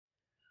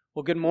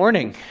Well, good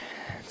morning.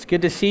 It's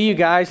good to see you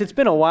guys. It's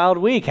been a wild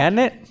week, hasn't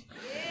it?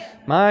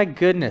 My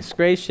goodness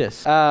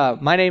gracious.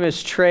 My name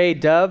is Trey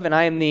Dove, and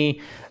I am the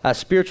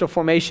spiritual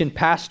formation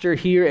pastor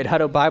here at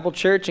Hutto Bible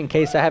Church. In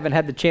case I haven't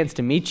had the chance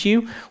to meet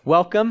you,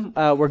 welcome.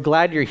 We're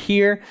glad you're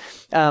here.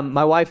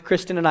 My wife,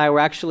 Kristen, and I were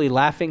actually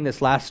laughing this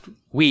last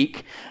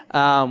week.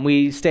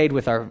 We stayed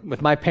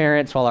with my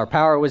parents while our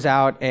power was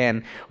out,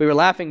 and we were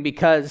laughing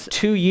because about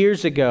 2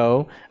 years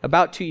ago,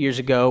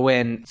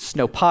 when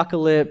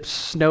Snowpocalypse,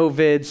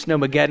 Snowvid,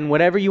 Snowmageddon,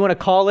 whatever you want to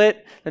call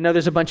it, I know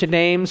there's a bunch of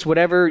names,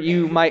 whatever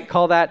you might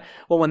call that.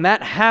 Well, when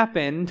that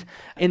happened,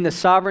 in the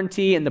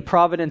sovereignty and the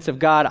providence of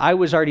God, I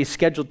was already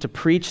scheduled to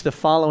preach the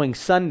following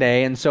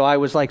Sunday, and so I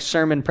was like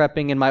sermon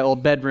prepping in my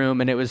old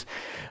bedroom, and it was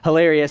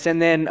hilarious.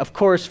 And then, of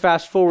course,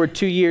 fast forward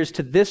 2 years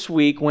to this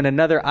week when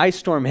another ice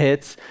storm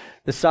hits,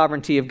 the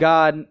sovereignty of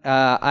God,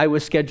 I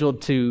was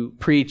scheduled to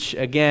preach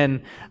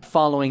again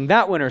following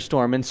that winter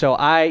storm. And so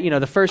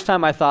the first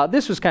time I thought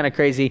this was kind of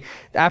crazy.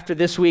 After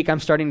this week,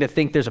 I'm starting to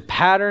think there's a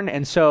pattern.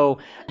 And so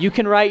you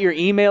can write your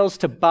emails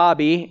to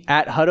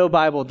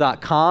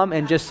bobby@huttobible.com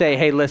and just say,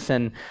 hey,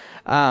 listen,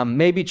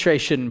 maybe Trey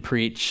shouldn't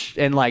preach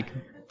in like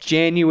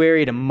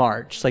January to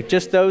March, like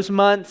just those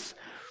months.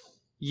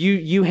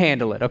 You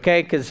handle it,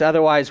 okay? Because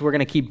otherwise we're going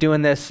to keep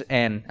doing this,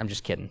 and I'm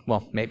just kidding.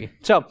 Well, maybe.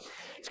 So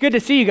it's good to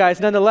see you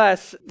guys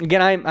nonetheless.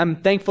 Again, I'm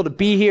thankful to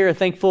be here,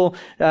 thankful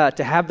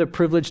to have the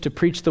privilege to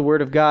preach the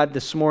Word of God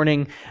this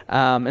morning.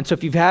 And so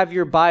if you have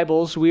your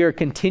Bibles, we are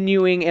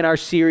continuing in our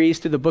series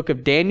through the book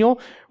of Daniel.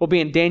 We'll be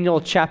in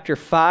Daniel chapter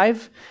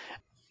 5.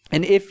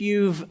 And if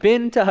you've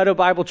been to Hutto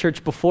Bible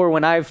Church before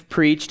when I've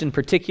preached in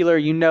particular,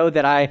 you know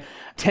that I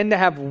tend to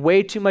have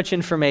way too much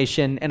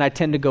information and I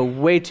tend to go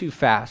way too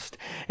fast.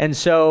 And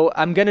so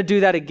I'm going to do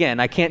that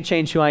again. I can't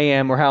change who I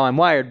am or how I'm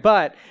wired,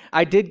 but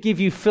I did give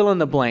you fill in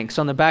the blanks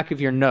on the back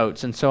of your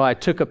notes. And so I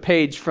took a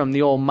page from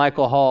the old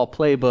Michael Hall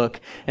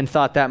playbook and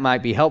thought that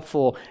might be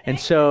helpful. And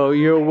so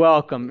you're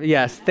welcome.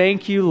 Yes,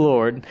 thank you,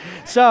 Lord.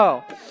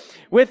 So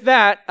with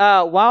that,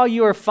 while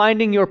you are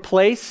finding your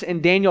place in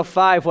Daniel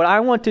 5, what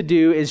I want to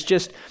do is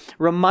just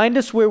remind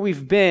us where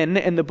we've been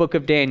in the book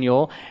of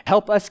Daniel,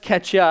 help us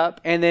catch up,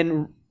 and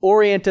then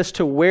orient us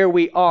to where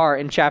we are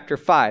in chapter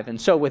 5. And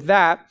so with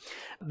that,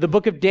 the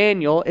book of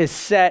Daniel is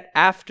set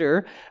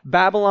after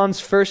Babylon's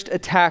first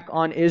attack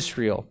on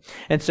Israel.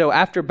 And so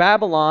after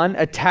Babylon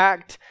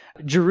attacked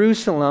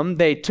Jerusalem,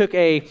 they took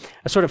a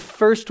sort of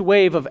first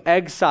wave of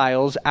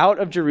exiles out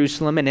of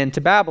Jerusalem and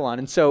into Babylon.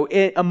 And so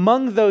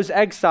among those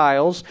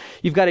exiles,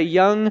 you've got a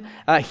young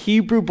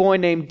Hebrew boy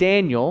named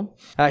Daniel,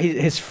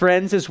 his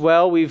friends as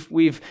well. We've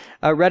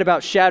read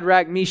about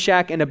Shadrach,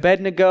 Meshach, and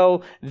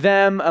Abednego.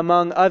 Them,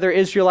 among other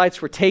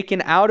Israelites, were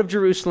taken out of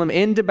Jerusalem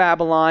into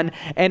Babylon,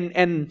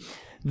 and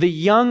the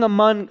young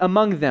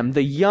among them,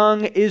 the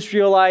young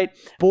Israelite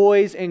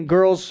boys and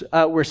girls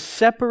were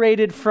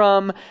separated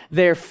from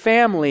their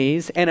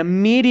families and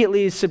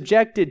immediately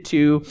subjected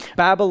to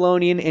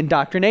Babylonian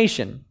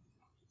indoctrination.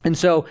 And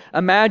so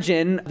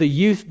imagine the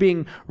youth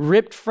being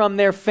ripped from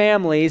their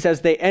families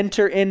as they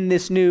enter in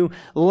this new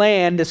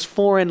land, this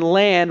foreign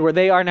land where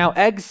they are now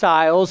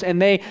exiles,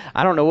 and I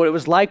don't know what it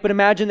was like, but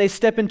imagine they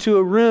step into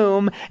a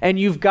room and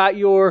you've got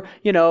your,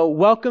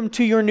 welcome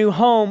to your new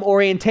home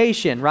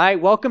orientation,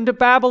 right? Welcome to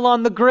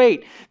Babylon the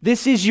Great.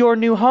 This is your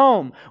new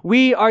home.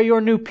 We are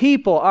your new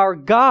people. Our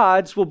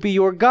gods will be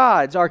your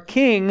gods. Our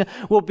king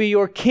will be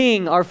your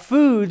king. Our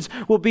foods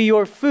will be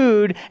your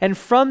food. And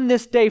from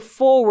this day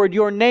forward,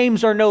 your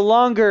names are no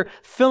longer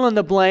fill in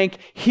the blank.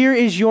 Here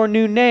is your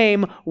new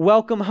name.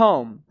 Welcome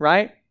home,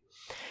 right?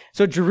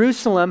 So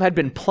Jerusalem had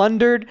been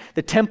plundered,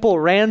 the temple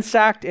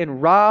ransacked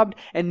and robbed,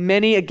 and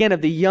many, again,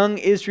 of the young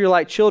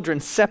Israelite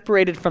children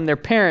separated from their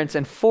parents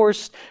and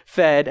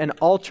force-fed an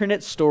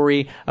alternate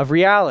story of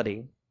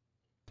reality.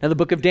 Now, the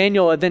book of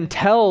Daniel then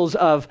tells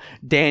of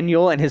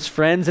Daniel and his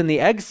friends and the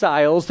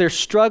exiles, their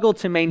struggle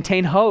to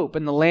maintain hope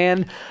in the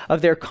land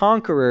of their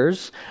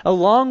conquerors,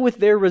 along with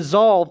their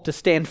resolve to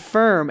stand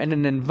firm in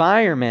an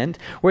environment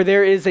where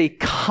there is a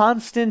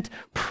constant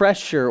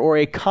pressure or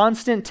a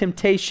constant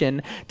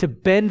temptation to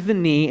bend the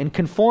knee in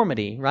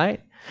conformity,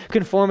 right?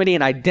 Conformity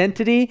in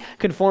identity,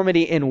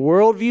 conformity in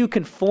worldview,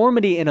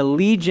 conformity in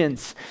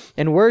allegiance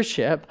and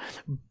worship.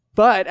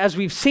 But as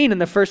we've seen in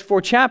the first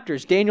 4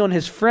 chapters, Daniel and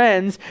his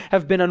friends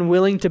have been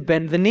unwilling to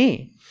bend the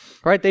knee,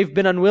 right? They've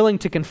been unwilling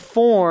to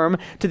conform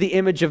to the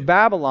image of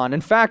Babylon.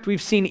 In fact,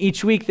 we've seen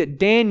each week that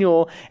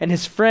Daniel and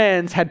his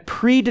friends had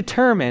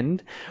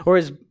predetermined, or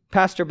as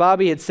Pastor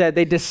Bobby had said,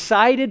 they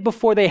decided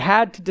before they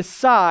had to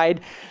decide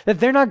that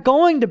they're not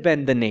going to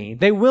bend the knee.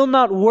 They will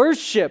not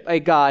worship a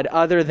God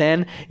other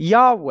than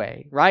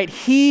Yahweh, right?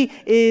 He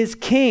is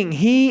King.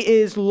 He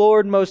is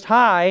Lord Most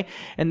High,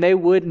 and they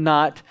would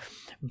not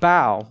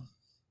bow.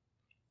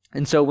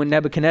 And so when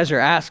Nebuchadnezzar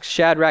asks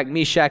Shadrach,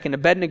 Meshach, and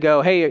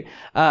Abednego, hey,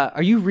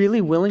 are you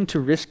really willing to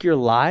risk your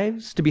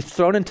lives to be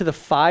thrown into the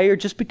fire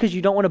just because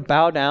you don't want to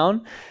bow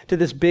down to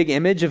this big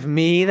image of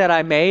me that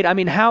I made? I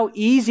mean, how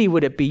easy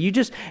would it be?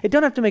 It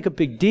don't have to make a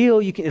big deal.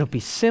 It'll be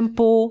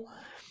simple.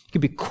 You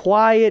can be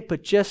quiet,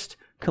 but just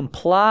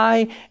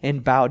comply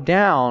and bow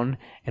down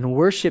and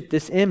worship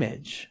this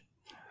image.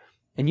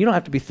 And you don't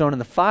have to be thrown in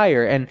the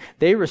fire. And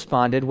they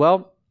responded,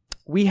 well,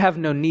 we have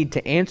no need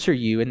to answer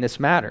you in this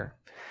matter.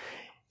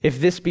 If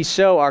this be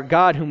so, our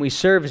God whom we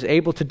serve is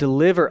able to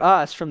deliver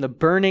us from the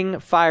burning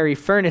fiery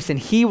furnace, and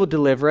he will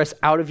deliver us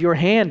out of your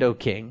hand, O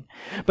king.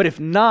 But if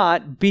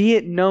not, be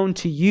it known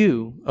to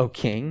you, O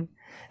king,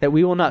 that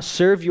we will not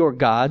serve your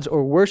gods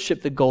or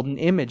worship the golden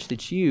image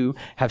that you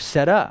have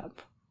set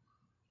up.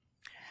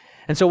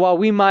 And so while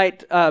we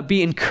might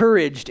be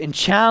encouraged and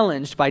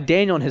challenged by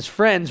Daniel and his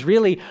friends,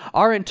 really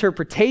our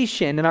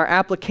interpretation and our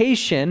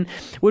application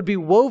would be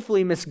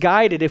woefully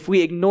misguided if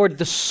we ignored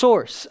the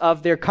source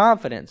of their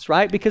confidence,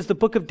 right? Because the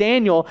book of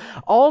Daniel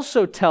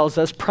also tells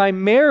us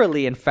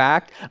primarily, in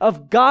fact,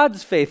 of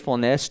God's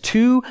faithfulness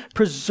to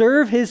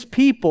preserve his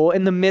people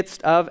in the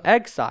midst of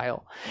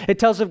exile. It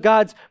tells of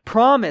God's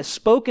promise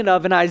spoken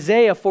of in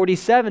Isaiah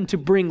 47 to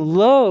bring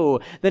low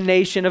the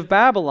nation of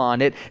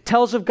Babylon. It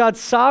tells of God's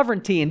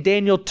sovereignty in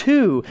Daniel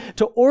 2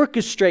 to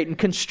orchestrate and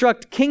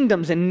construct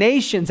kingdoms and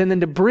nations and then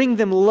to bring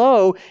them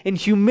low in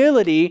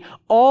humility,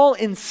 all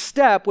in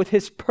step with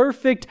his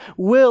perfect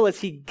will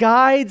as he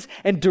guides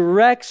and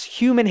directs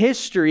human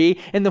history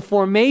in the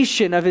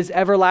formation of his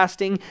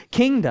everlasting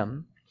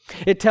kingdom.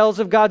 It tells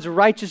of God's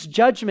righteous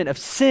judgment of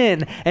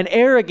sin and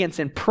arrogance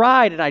and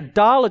pride and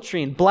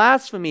idolatry and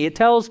blasphemy. It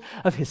tells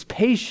of his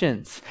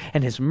patience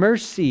and his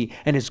mercy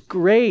and his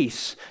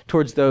grace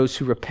towards those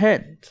who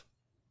repent.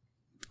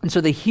 And so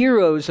the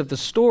heroes of the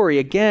story,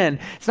 again,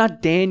 it's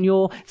not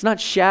Daniel, it's not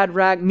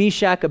Shadrach,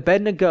 Meshach,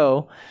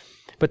 Abednego,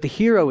 but the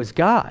hero is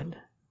God.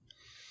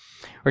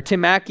 Or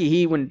Tim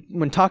Mackey,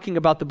 when talking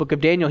about the book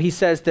of Daniel, he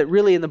says that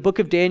really in the book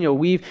of Daniel,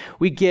 we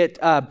get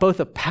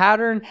both a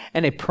pattern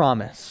and a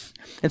promise.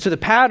 And so the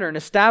pattern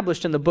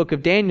established in the book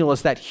of Daniel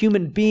is that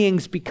human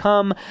beings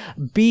become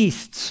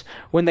beasts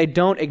when they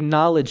don't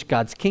acknowledge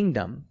God's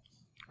kingdom.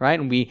 Right?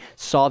 And we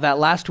saw that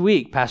last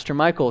week. Pastor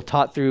Michael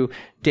taught through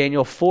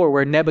Daniel 4,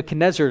 where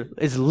Nebuchadnezzar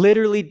is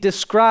literally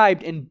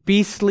described in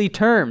beastly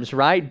terms,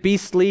 right?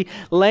 Beastly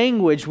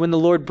language when the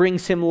Lord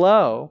brings him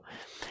low.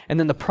 And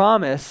then the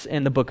promise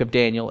in the book of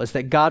Daniel is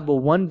that God will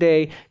one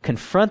day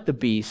confront the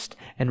beast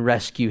and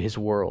rescue his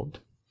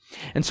world.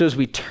 And so as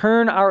we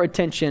turn our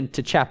attention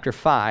to chapter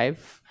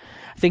 5,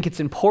 I think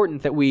it's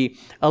important that we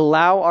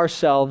allow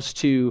ourselves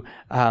to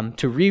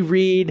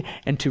reread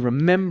and to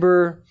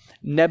remember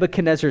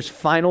Nebuchadnezzar's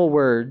final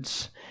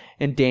words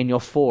in Daniel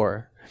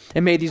 4.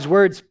 And may these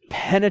words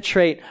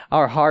penetrate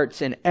our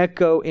hearts and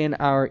echo in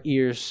our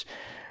ears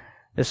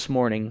this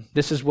morning.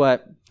 This is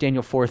what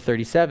Daniel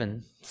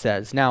 4:37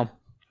 says. Now,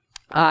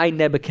 I,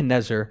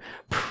 Nebuchadnezzar,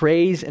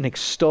 praise and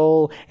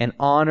extol and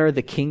honor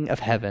the King of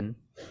heaven.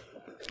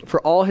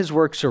 For all his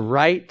works are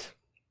right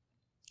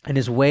and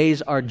his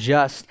ways are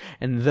just,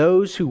 and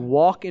those who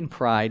walk in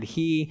pride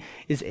he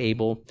is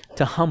able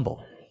to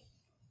humble.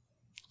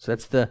 So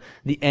that's the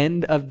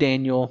end of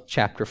Daniel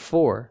chapter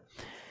 4.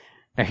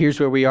 Now here's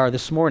where we are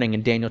this morning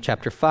in Daniel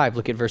chapter 5.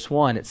 Look at verse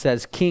 1. It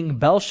says, King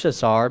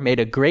Belshazzar made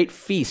a great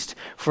feast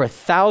for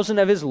 1,000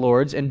 of his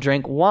lords and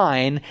drank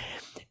wine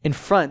in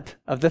front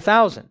of the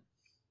 1,000.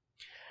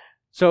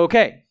 So,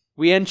 okay,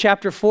 we end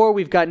chapter 4.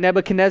 We've got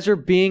Nebuchadnezzar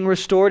being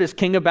restored as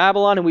king of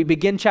Babylon, and we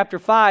begin chapter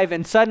 5,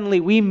 and suddenly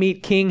we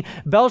meet King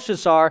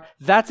Belshazzar.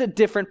 That's a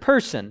different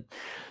person.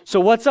 So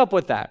what's up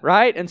with that,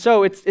 right? And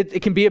so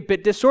it can be a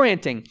bit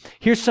disorienting.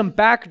 Here's some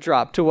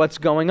backdrop to what's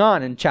going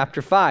on in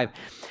chapter 5.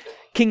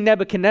 King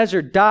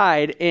Nebuchadnezzar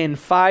died in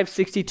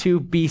 562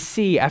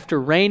 BC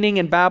after reigning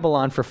in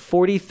Babylon for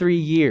 43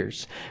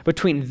 years.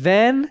 Between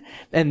then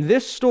and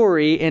this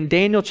story in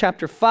Daniel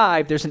chapter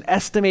 5, there's an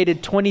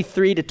estimated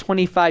 23 to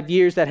 25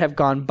 years that have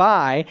gone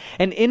by.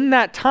 And in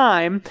that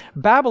time,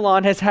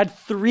 Babylon has had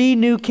 3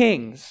 new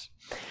kings.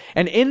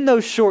 And in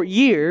those short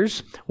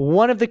years,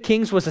 one of the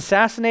kings was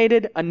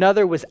assassinated,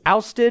 another was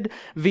ousted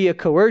via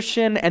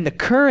coercion, and the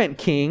current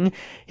king,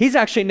 he's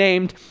actually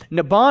named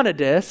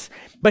Nabonidus,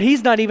 but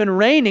he's not even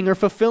reigning or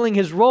fulfilling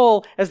his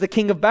role as the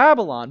king of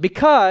Babylon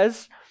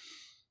because,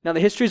 now the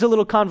history is a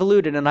little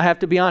convoluted, and I have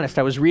to be honest,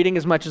 I was reading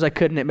as much as I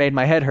could and it made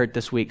my head hurt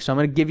this week, so I'm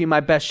going to give you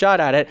my best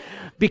shot at it,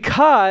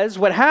 because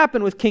what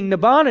happened with King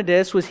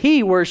Nabonidus was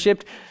he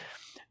worshipped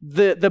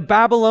the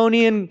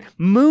Babylonian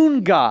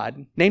moon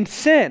god named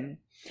Sin.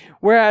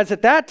 Whereas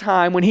at that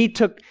time, when he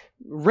took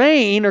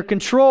reign or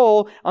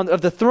control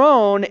of the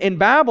throne in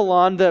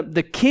Babylon,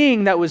 the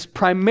king that was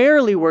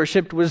primarily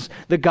worshipped was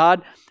the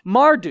god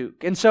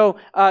Marduk. And so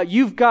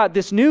you've got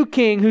this new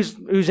king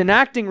who's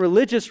enacting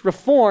religious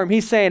reform.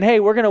 He's saying, hey,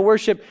 we're going to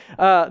worship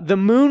the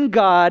moon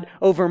god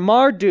over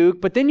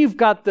Marduk. But then you've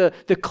got the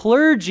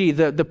clergy,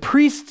 the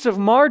priests of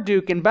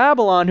Marduk in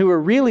Babylon who are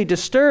really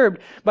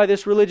disturbed by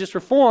this religious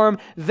reform.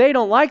 They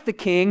don't like the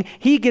king.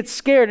 He gets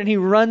scared and he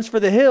runs for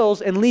the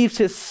hills and leaves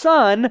his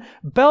son,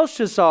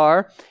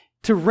 Belshazzar,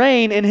 to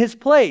reign in his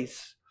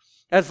place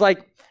as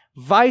like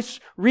vice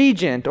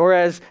regent or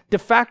as de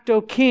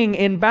facto king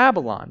in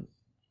Babylon.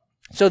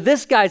 So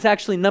this guy's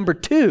actually number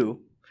 2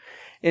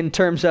 in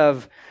terms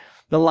of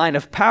the line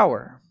of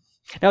power.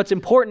 Now, it's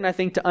important, I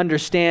think, to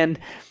understand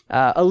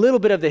a little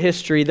bit of the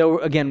history, though,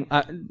 again,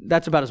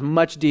 that's about as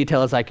much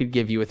detail as I could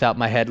give you without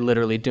my head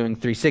literally doing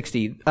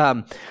 360.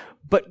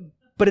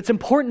 But it's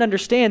important to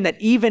understand that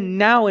even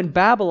now in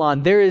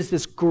Babylon, there is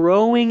this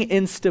growing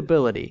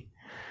instability.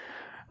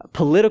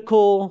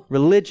 Political,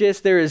 religious,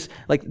 there is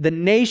like the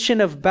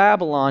nation of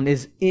Babylon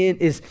is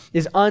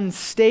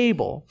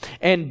unstable.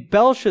 And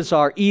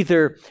Belshazzar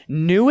either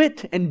knew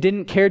it and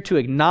didn't care to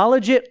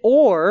acknowledge it,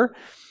 or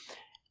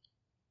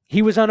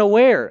he was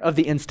unaware of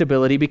the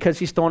instability because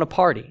he's throwing a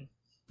party.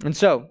 And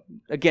so,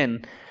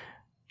 again,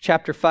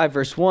 chapter 5,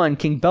 verse 1,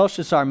 King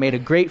Belshazzar made a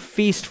great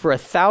feast for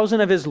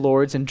 1,000 of his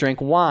lords and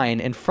drank wine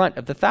in front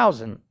of the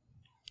 1,000.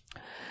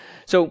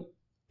 So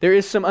there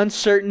is some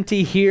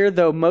uncertainty here,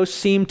 though most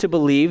seem to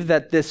believe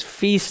that this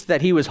feast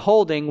that he was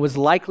holding was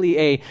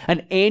likely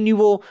an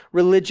annual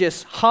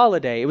religious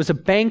holiday. It was a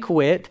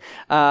banquet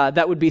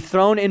that would be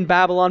thrown in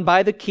Babylon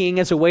by the king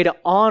as a way to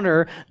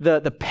honor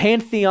the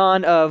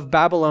pantheon of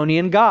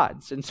Babylonian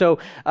gods. And so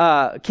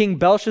King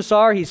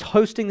Belshazzar, he's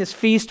hosting this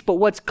feast, but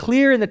what's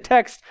clear in the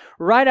text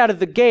right out of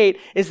the gate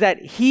is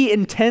that he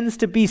intends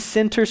to be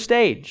center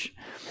stage,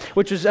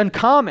 which was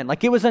uncommon.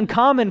 Like, it was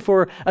uncommon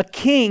for a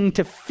king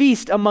to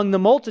feast among the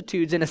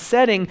multitudes in a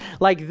setting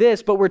like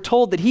this, but we're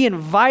told that he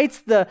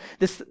invites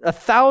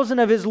 1,000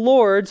 of his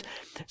lords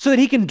so that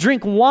he can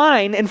drink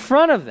wine in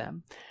front of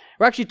them.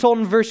 We're actually told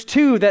in verse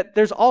 2 that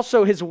there's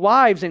also his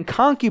wives and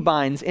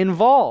concubines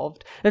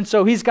involved. And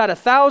so he's got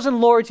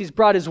 1,000 lords, he's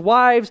brought his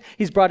wives,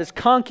 he's brought his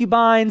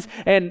concubines,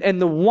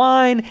 and the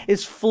wine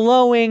is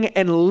flowing,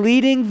 and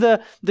leading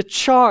the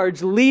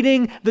charge,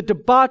 leading the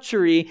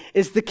debauchery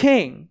is the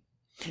king.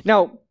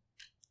 Now,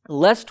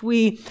 lest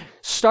we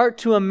start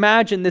to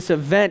imagine this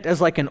event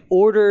as like an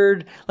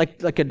ordered,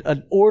 like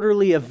an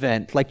orderly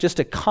event, like just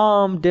a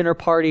calm dinner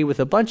party with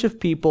a bunch of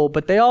people,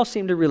 but they all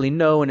seem to really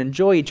know and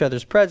enjoy each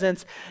other's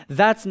presence,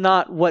 that's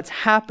not what's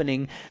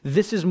happening.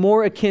 This is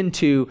more akin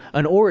to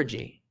an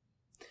orgy.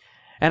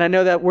 And I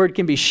know that word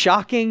can be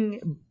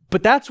shocking,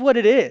 but that's what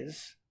it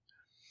is.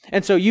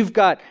 And so you've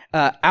got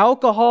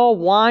alcohol,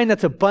 wine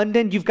that's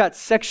abundant. You've got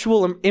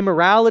sexual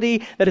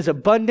immorality that is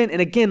abundant. And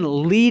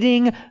again,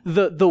 leading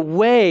the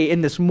way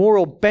in this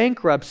moral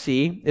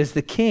bankruptcy is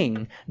the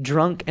king,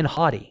 drunk and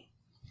haughty.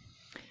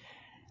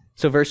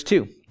 So verse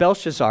 2,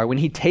 Belshazzar, when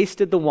he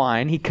tasted the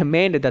wine, he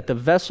commanded that the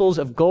vessels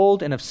of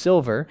gold and of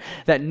silver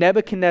that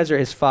Nebuchadnezzar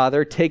his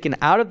father taken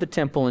out of the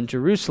temple in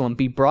Jerusalem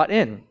be brought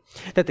in,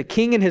 that the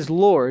king and his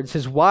lords,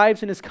 his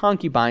wives and his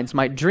concubines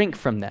might drink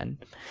from them.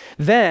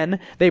 Then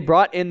they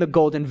brought in the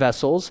golden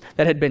vessels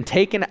that had been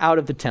taken out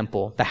of the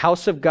temple, the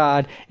house of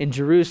God in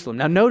Jerusalem.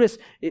 Now notice,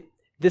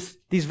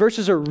 these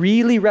verses are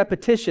really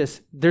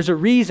repetitious. There's a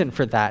reason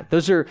for that.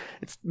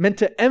 It's meant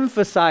to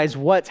emphasize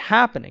what's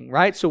happening,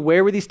 right? So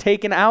where were these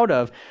taken out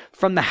of?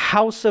 From the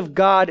house of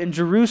God in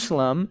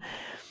Jerusalem.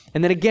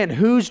 And then again,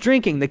 who's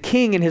drinking? The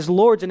king and his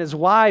lords and his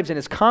wives and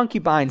his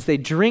concubines. They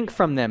drink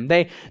from them.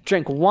 They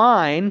drank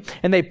wine,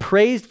 and they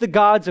praised the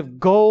gods of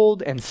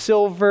gold and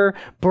silver,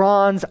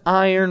 bronze,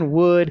 iron,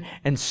 wood,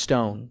 and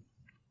stone.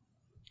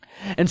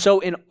 And so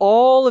in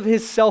all of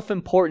his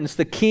self-importance,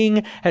 the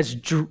king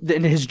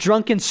in his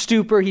drunken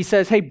stupor, he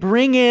says, hey,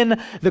 bring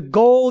in the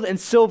gold and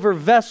silver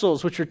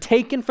vessels, which were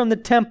taken from the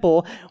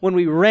temple when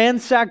we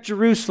ransacked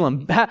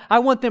Jerusalem. I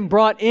want them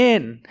brought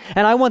in,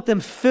 and I want them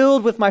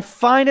filled with my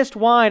finest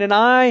wine, and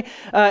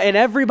and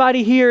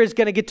everybody here is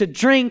going to get to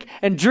drink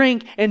and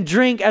drink and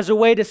drink as a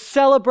way to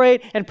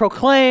celebrate and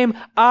proclaim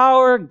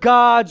our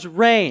God's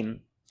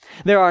reign.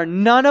 There are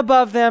none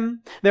above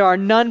them. There are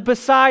none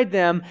beside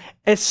them,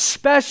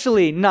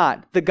 especially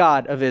not the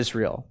God of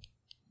Israel.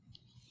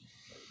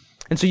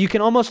 And so you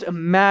can almost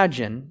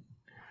imagine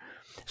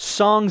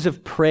songs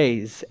of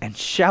praise and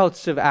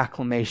shouts of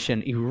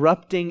acclamation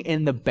erupting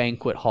in the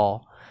banquet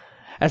hall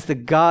as the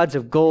gods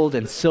of gold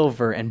and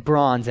silver and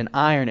bronze and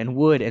iron and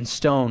wood and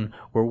stone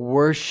were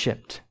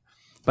worshipped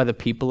by the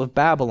people of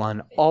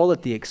Babylon, all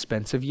at the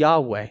expense of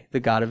Yahweh, the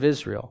God of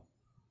Israel.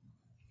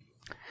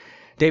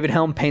 David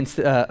Helm paints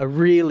a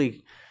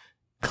really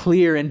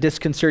clear and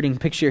disconcerting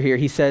picture here.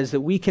 He says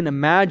that we can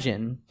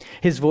imagine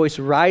his voice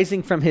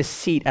rising from his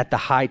seat at the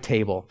high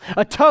table.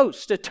 A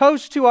toast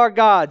to our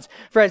gods,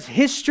 for as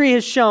history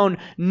has shown,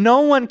 no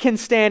one can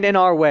stand in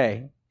our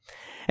way.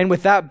 And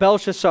with that,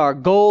 Belshazzar,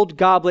 gold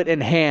goblet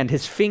in hand,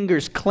 his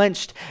fingers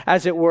clenched,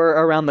 as it were,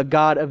 around the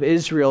God of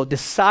Israel,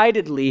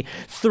 decidedly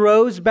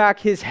throws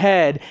back his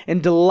head in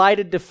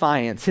delighted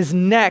defiance. His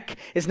neck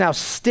is now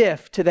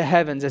stiff to the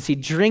heavens as he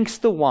drinks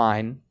the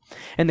wine.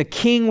 And the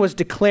king was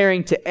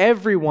declaring to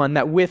everyone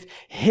that with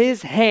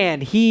his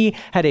hand he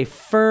had a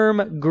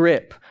firm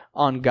grip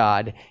on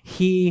God.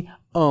 He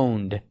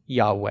owned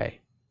Yahweh.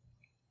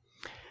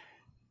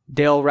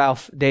 Dale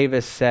Ralph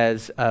Davis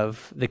says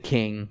of the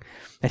king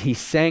that he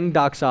sang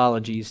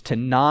doxologies to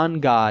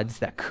non-gods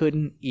that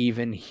couldn't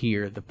even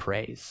hear the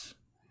praise.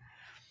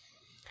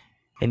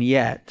 And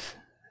yet,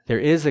 there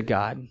is a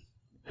God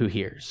who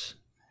hears.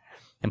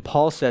 And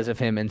Paul says of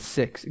him in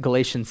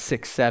Galatians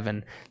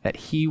 6:7 that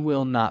he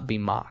will not be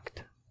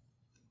mocked.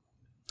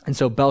 And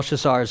so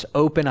Belshazzar's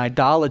open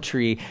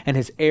idolatry and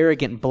his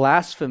arrogant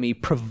blasphemy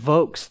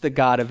provokes the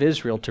God of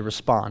Israel to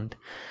respond.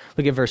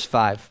 Look at verse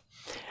 5.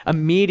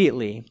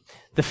 Immediately,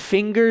 the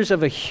fingers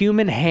of a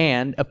human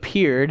hand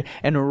appeared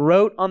and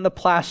wrote on the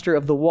plaster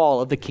of the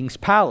wall of the king's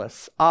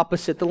palace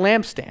opposite the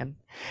lampstand.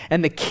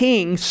 And the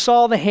king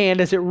saw the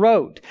hand as it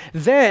wrote.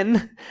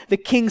 Then the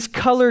king's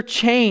color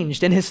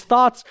changed and his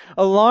thoughts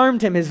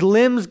alarmed him. His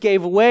limbs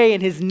gave way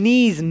and his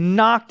knees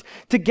knocked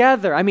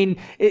together. I mean,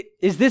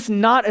 is this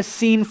not a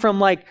scene from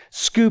like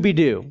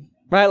Scooby-Doo,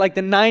 right? Like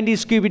the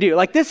 90s Scooby-Doo.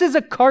 Like this is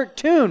a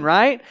cartoon,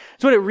 right?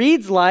 That's what it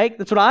reads like.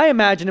 That's what I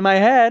imagine in my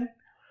head.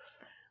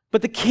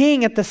 But the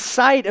king, at the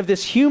sight of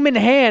this human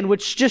hand,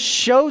 which just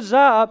shows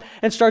up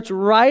and starts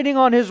writing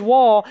on his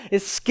wall,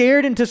 is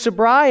scared into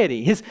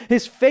sobriety.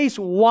 His face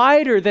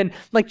wider than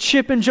like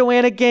Chip and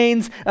Joanna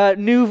Gaines'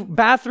 new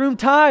bathroom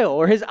tile,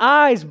 or his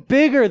eyes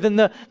bigger than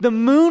the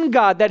moon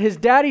god that his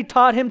daddy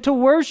taught him to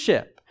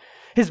worship.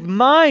 His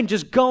mind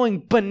just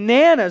going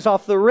bananas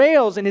off the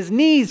rails and his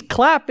knees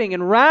clapping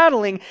and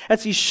rattling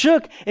as he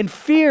shook in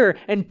fear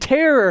and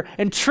terror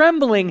and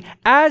trembling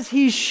as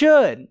he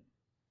should.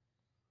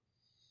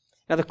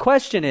 Now the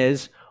question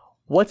is,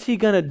 what's he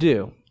going to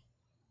do?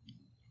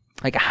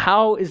 Like,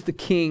 how is the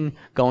king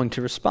going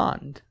to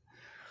respond?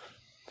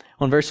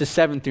 Well, in verses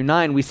 7 through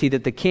 9, we see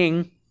that the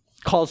king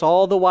calls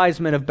all the wise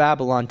men of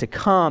Babylon to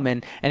come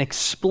and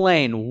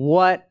explain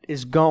what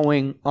is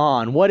going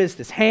on. What is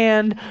this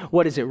hand?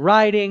 What is it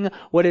writing?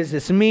 What does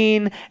this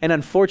mean? And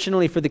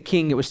unfortunately for the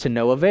king, it was to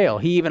no avail.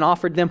 He even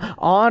offered them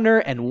honor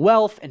and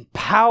wealth and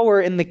power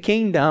in the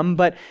kingdom,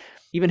 but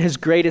even his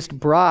greatest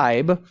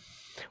bribe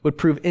would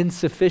prove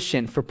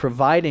insufficient for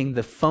providing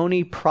the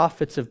phony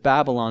prophets of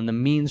Babylon the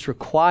means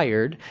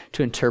required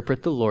to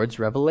interpret the Lord's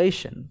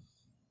revelation.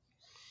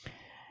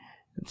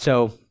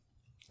 So,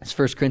 as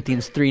 1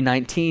 Corinthians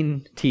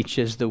 3:19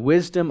 teaches, the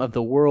wisdom of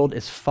the world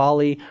is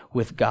folly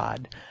with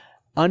God.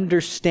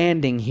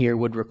 Understanding here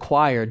would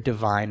require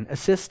divine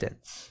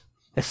assistance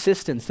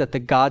that the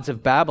gods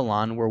of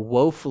Babylon were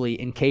woefully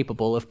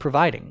incapable of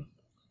providing.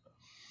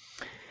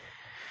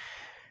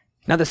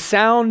 Now, the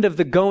sound of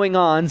the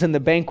going-ons in the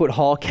banquet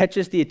hall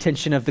catches the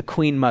attention of the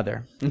queen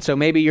mother. And so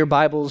maybe your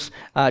Bibles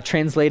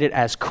translate it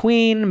as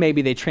queen,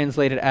 maybe they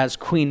translate it as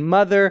queen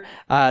mother.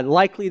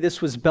 Likely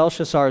this was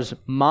Belshazzar's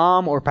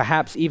mom or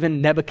perhaps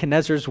even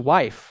Nebuchadnezzar's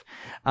wife.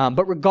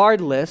 But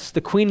regardless, the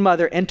queen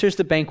mother enters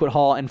the banquet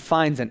hall and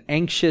finds an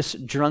anxious,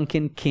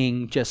 drunken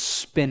king just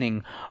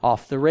spinning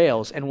off the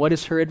rails. And what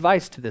is her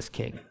advice to this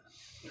king?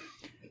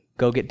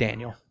 Go get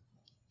Daniel.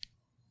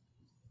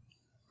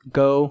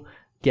 Go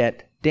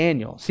get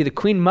Daniel. See, the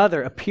queen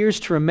mother appears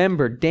to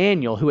remember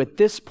Daniel, who at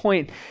this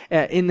point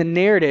in the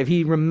narrative,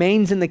 he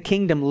remains in the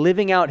kingdom,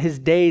 living out his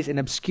days in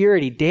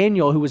obscurity.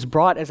 Daniel, who was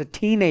brought as a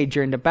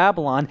teenager into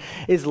Babylon,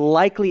 is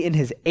likely in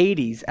his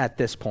 80s at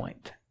this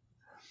point.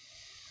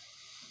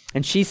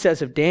 And she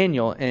says of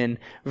Daniel in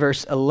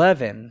verse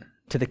 11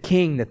 to the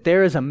king that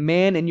there is a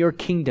man in your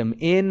kingdom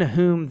in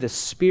whom is the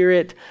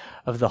spirit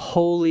of the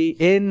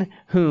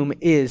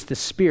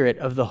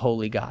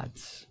holy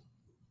gods.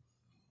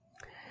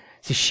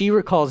 See, she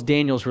recalls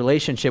Daniel's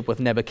relationship with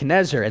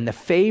Nebuchadnezzar and the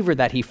favor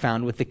that he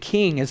found with the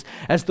king as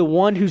the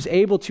one who's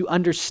able to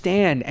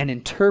understand and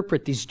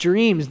interpret these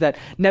dreams that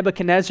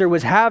Nebuchadnezzar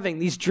was having,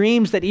 these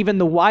dreams that even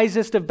the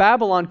wisest of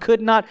Babylon could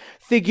not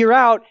figure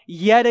out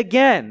yet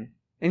again,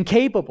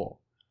 incapable.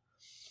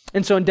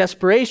 And so in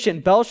desperation,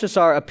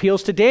 Belshazzar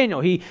appeals to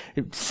Daniel. He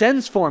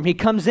sends for him. He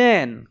comes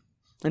in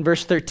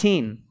verse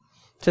 13.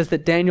 It says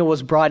that Daniel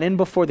was brought in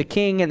before the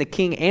king, and the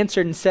king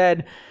answered and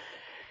said,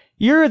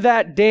 "You're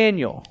that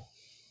Daniel,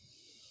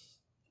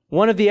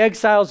 one of the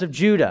exiles of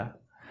Judah,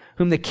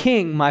 whom the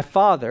king, my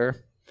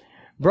father,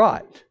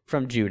 brought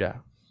from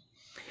Judah."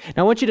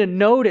 Now I want you to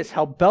notice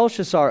how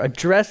Belshazzar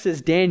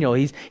addresses Daniel.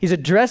 He's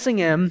addressing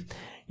him,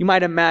 you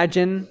might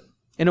imagine,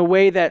 in a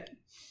way that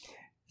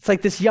it's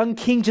like this young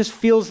king just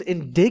feels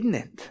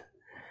indignant.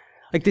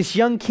 Like this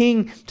young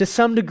king, to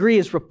some degree,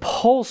 is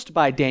repulsed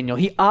by Daniel.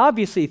 He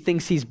obviously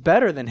thinks he's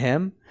better than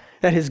him,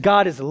 that his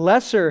God is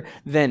lesser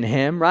than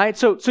him, right?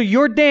 So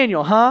you're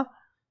Daniel, huh?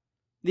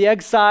 The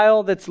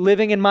exile that's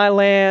living in my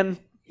land,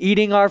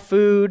 eating our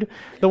food,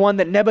 the one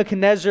that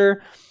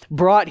Nebuchadnezzar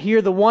brought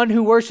here, the one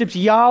who worships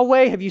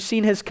Yahweh. Have you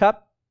seen his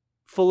cup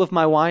full of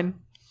my wine?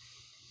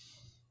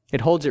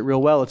 It holds it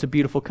real well. It's a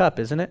beautiful cup,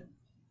 isn't it?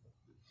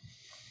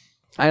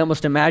 I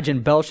almost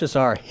imagine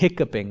Belshazzar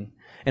hiccuping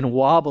and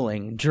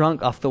wobbling,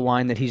 drunk off the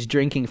wine that he's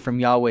drinking from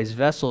Yahweh's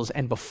vessels,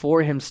 and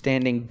before him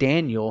standing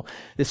Daniel,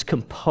 this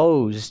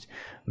composed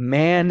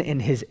man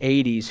in his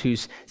 80s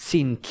who's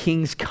seen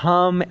kings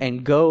come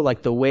and go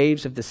like the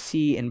waves of the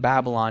sea in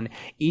Babylon,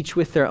 each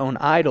with their own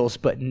idols,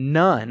 but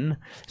none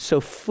so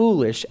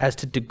foolish as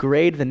to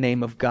degrade the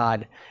name of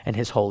God and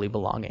his holy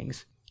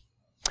belongings.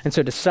 And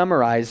so to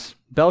summarize,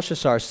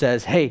 Belshazzar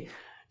says, "Hey,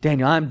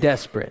 Daniel, I'm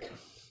desperate.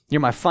 You're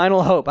my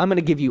final hope. I'm going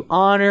to give you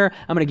honor.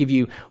 I'm going to give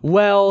you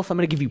wealth. I'm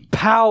going to give you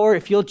power.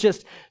 If you'll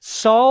just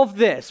solve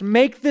this,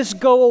 make this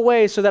go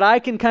away so that I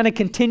can kind of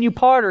continue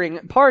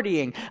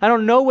partying. I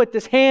don't know what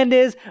this hand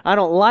is. I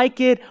don't like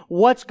it.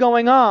 What's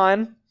going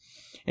on?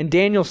 And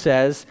Daniel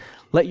says,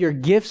 let your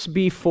gifts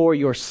be for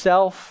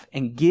yourself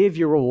and give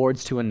your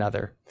rewards to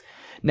another.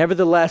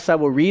 Nevertheless, I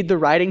will read the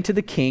writing to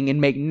the king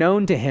and make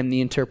known to him the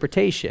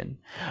interpretation.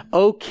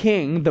 O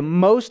king, the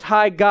Most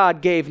High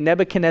God gave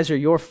Nebuchadnezzar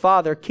your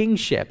father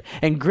kingship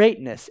and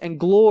greatness and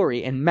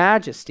glory and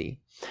majesty.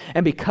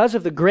 And because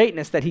of the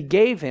greatness that he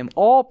gave him,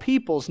 all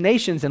peoples,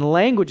 nations, and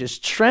languages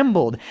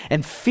trembled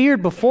and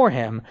feared before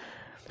him.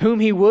 Whom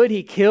he would,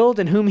 he killed,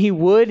 and whom he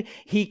would,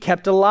 he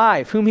kept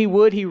alive. Whom he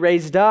would, he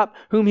raised up.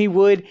 Whom he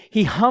would,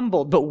 he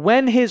humbled. But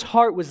when his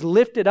heart was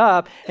lifted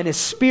up and his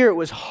spirit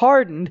was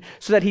hardened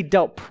so that he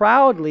dealt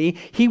proudly,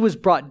 he was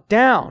brought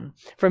down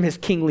from his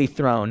kingly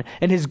throne,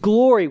 and his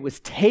glory was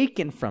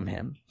taken from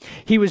him.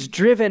 He was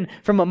driven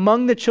from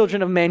among the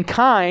children of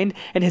mankind,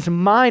 and his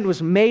mind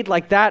was made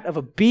like that of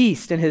a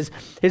beast, and his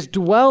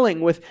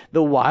dwelling with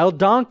the wild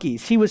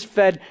donkeys. He was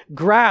fed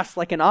grass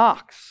like an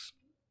ox,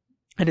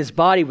 and his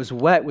body was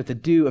wet with the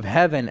dew of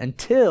heaven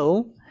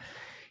until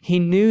he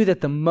knew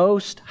that the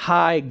Most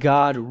High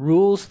God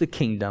rules the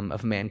kingdom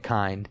of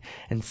mankind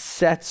and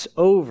sets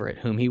over it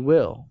whom he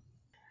will.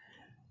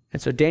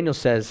 And so Daniel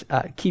says,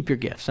 keep your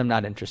gifts. I'm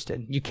not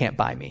interested. You can't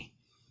buy me.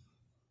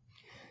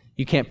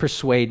 You can't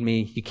persuade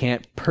me. You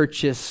can't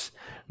purchase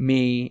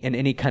me in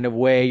any kind of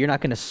way. You're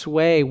not going to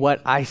sway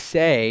what I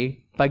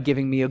say by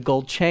giving me a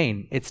gold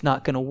chain. It's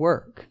not going to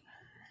work.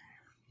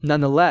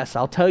 Nonetheless,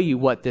 I'll tell you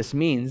what this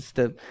means.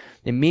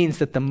 It means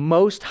that the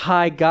Most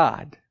High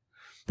God,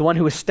 the one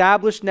who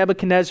established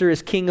Nebuchadnezzar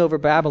as king over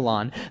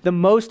Babylon, the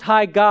Most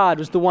High God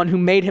was the one who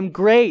made him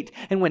great.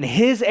 And when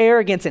his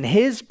arrogance and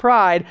his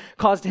pride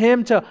caused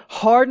him to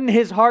harden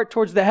his heart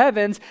towards the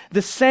heavens,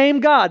 the same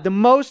God, the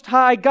Most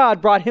High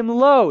God, brought him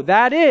low.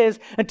 That is,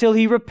 until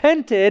he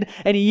repented,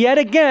 and yet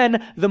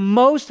again, the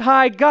Most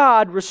High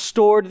God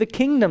restored the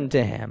kingdom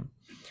to him.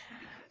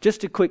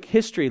 Just a quick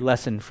history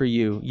lesson for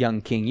you,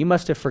 young king. You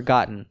must have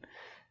forgotten.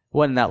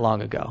 Wasn't that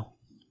long ago.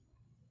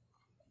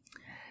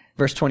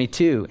 Verse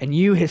 22, and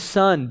you, his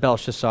son,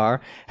 Belshazzar,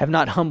 have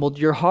not humbled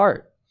your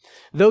heart,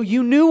 though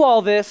you knew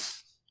all this.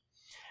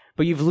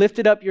 But you've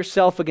lifted up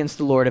yourself against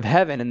the Lord of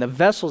heaven, and the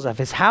vessels of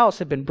his house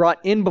have been brought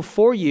in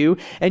before you,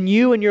 and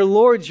you and your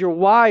lords, your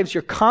wives,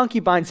 your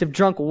concubines have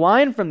drunk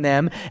wine from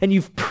them, and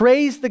you've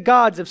praised the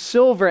gods of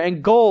silver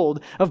and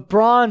gold, of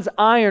bronze,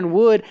 iron,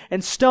 wood,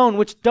 and stone,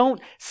 which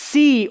don't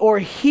see or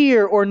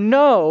hear or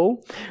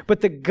know, but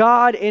the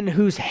God in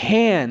whose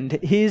hand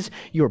is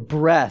your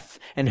breath,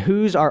 and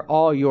whose are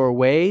all your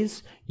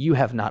ways, you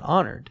have not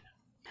honored.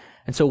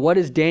 And so what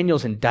is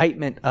Daniel's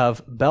indictment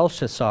of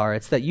Belshazzar?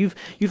 It's that you've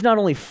not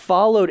only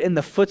followed in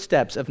the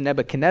footsteps of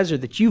Nebuchadnezzar,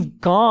 that you've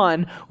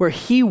gone where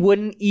he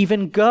wouldn't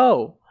even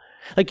go.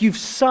 Like you've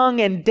sung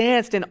and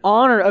danced in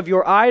honor of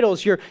your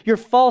idols, your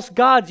false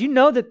gods. You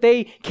know that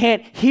they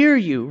can't hear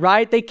you,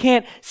 right? They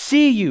can't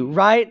see you,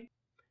 right?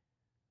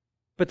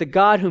 But the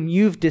God whom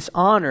you've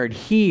dishonored,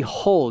 he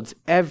holds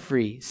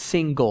every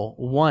single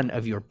one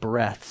of your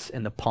breaths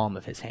in the palm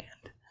of his hand.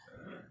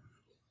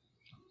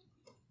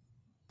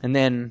 And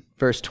then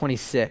verse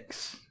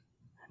 26.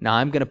 Now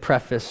I'm going to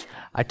preface,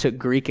 I took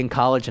Greek in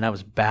college and I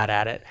was bad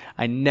at it.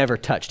 I never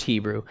touched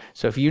Hebrew.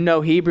 So if you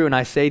know Hebrew and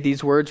I say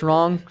these words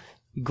wrong,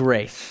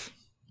 grace.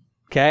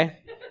 Okay?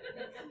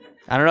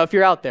 I don't know if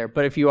you're out there,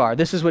 but if you are,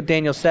 this is what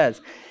Daniel says.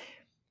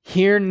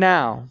 Hear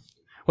now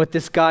what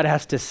this God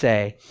has to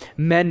say.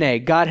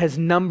 Mene, God has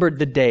numbered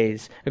the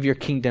days of your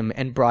kingdom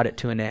and brought it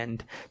to an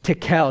end.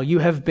 Tekel, you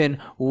have been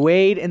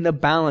weighed in the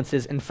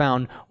balances and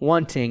found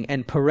wanting.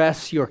 And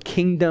Peres, your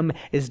kingdom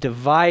is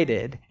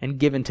divided and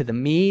given to the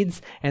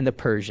Medes and the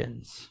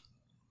Persians.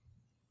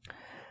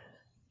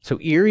 So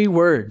eerie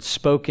words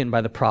spoken by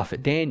the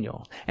prophet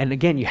Daniel. And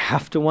again, you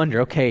have to wonder,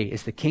 okay,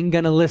 is the king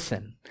going to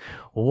listen?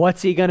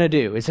 What's he going to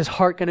do? Is his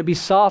heart going to be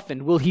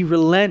softened? Will he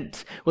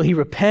relent? Will he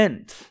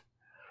repent?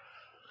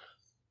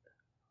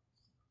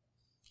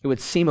 It would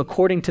seem,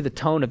 according to the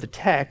tone of the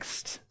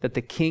text, that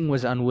the king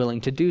was unwilling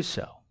to do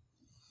so.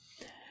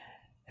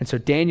 And so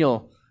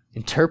Daniel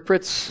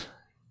interprets,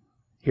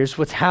 here's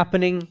what's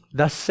happening,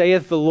 thus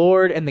saith the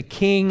Lord, and the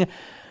king,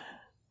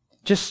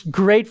 just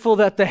grateful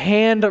that the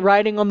hand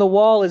writing on the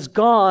wall is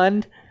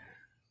gone,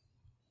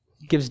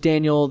 gives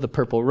Daniel the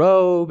purple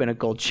robe and a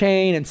gold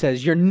chain and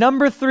says, you're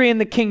number 3 in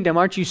the kingdom.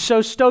 Aren't you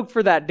so stoked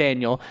for that,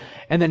 Daniel?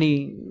 And then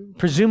he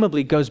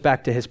presumably goes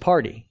back to his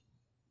party.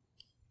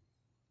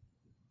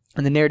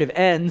 And the narrative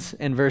ends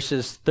in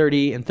verses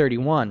 30 and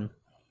 31.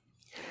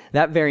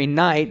 That very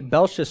night,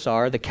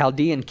 Belshazzar, the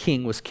Chaldean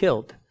king, was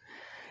killed,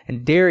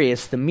 and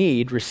Darius the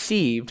Mede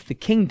received the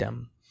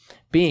kingdom,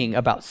 being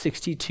about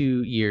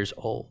 62 years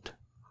old.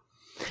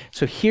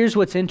 So here's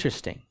what's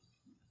interesting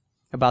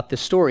about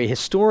this story.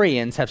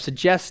 Historians have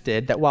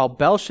suggested that while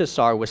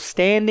Belshazzar was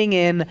standing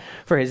in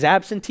for his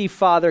absentee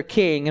father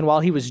king, and while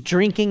he was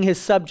drinking his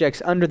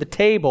subjects under the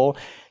table,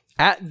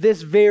 At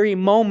this very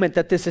moment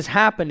that this is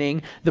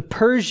happening, the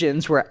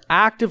Persians were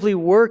actively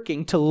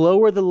working to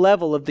lower the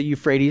level of the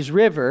Euphrates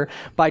River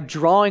by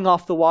drawing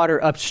off the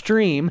water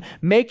upstream,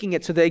 making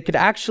it so they could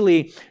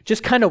actually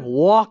just kind of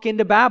walk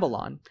into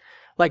Babylon,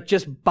 like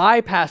just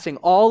bypassing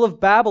all of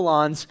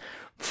Babylon's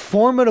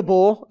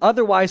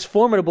otherwise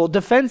formidable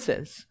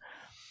defenses,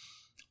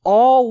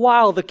 all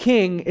while the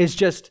king is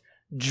just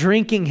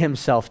drinking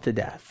himself to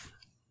death.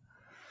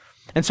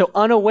 And so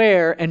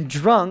unaware and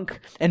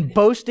drunk and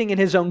boasting in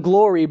his own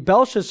glory,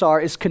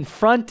 Belshazzar is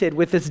confronted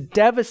with this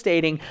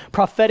devastating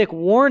prophetic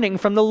warning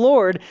from the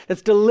Lord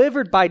that's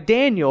delivered by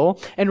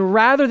Daniel. And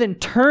rather than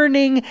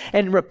turning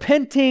and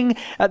repenting,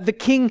 the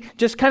king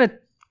just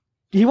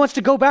he wants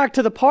to go back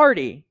to the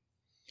party.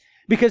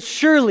 Because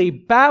surely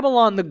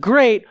Babylon the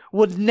Great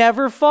would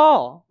never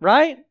fall,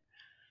 right?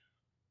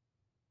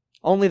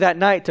 Only that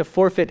night to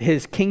forfeit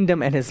his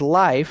kingdom and his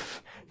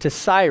life to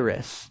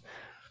Cyrus,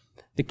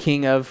 the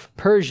king of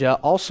Persia,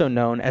 also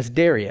known as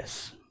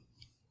Darius.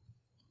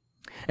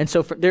 And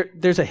so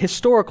there's a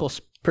historical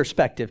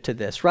perspective to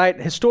this, right?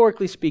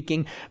 Historically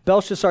speaking,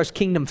 Belshazzar's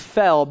kingdom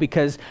fell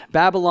because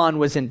Babylon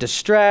was in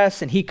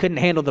distress and he couldn't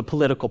handle the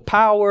political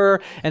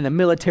power and the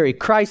military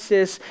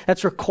crisis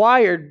that's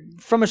required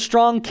from a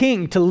strong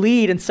king to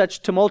lead in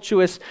such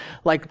tumultuous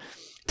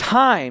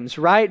times,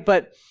 right?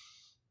 But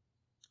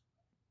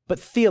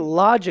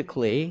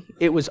theologically,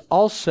 it was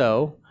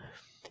also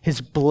his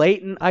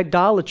blatant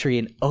idolatry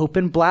and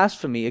open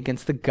blasphemy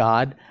against the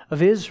God of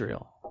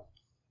Israel.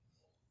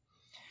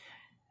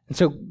 And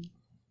so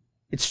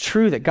it's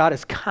true that God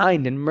is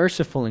kind and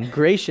merciful and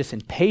gracious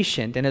and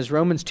patient. And as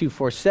Romans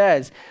 2:4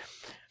 says,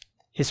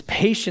 his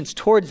patience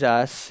towards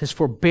us, his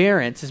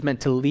forbearance, is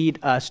meant to lead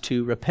us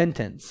to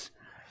repentance,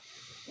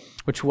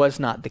 which was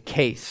not the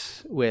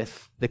case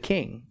with the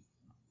king.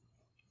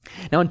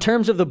 Now, in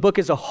terms of the book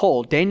as a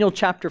whole, Daniel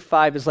chapter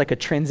 5 is like a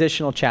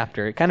transitional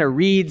chapter. It kind of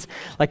reads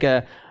like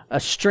a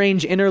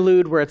strange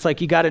interlude where it's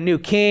like you got a new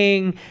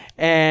king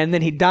and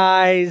then he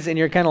dies and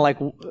you're kind of like,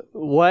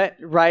 what,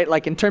 right?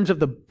 Like in terms of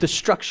the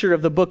structure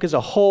of the book as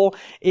a whole,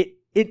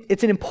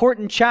 it's an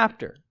important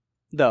chapter,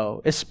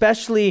 though,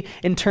 especially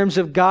in terms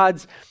of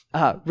God's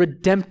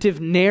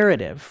redemptive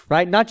narrative,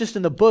 right? Not just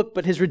in the book,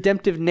 but his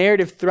redemptive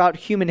narrative throughout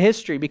human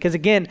history. Because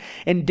again,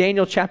 in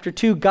Daniel chapter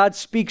 2, God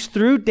speaks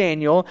through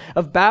Daniel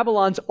of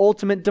Babylon's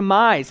ultimate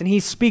demise. And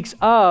he speaks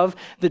of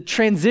the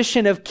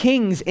transition of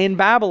kings in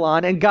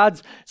Babylon and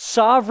God's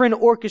sovereign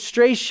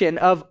orchestration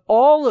of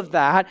all of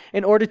that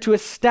in order to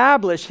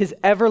establish his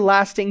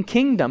everlasting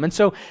kingdom. And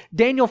so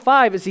Daniel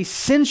 5 is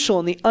essential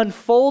in the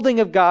unfolding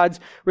of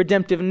God's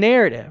redemptive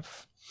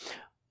narrative.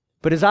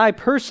 But as I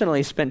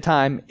personally spent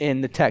time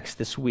in the text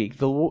this week,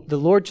 the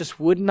Lord just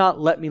would not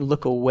let me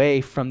look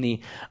away from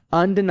the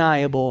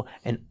undeniable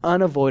and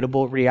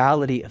unavoidable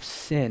reality of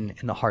sin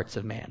in the hearts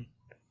of man.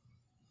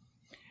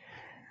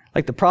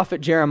 Like the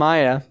prophet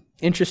Jeremiah,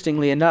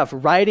 interestingly enough,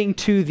 writing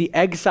to the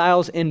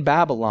exiles in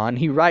Babylon,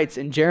 he writes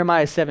in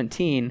Jeremiah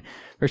 17,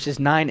 verses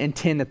 9 and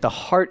 10, that the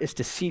heart is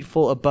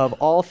deceitful above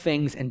all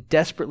things and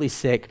desperately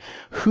sick.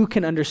 Who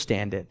can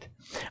understand it?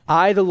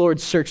 I, the Lord,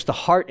 search the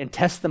heart and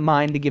test the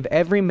mind to give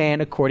every man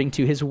according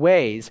to his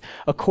ways,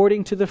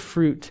 according to the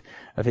fruit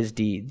of his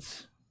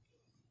deeds.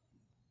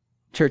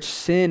 Church,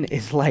 sin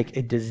is like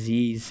a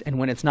disease, and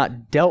when it's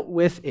not dealt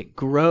with, it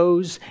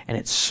grows and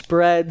it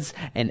spreads,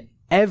 and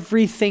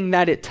everything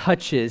that it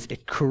touches,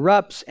 it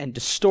corrupts and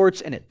distorts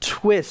and it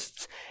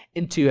twists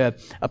into a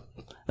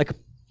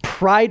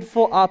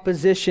prideful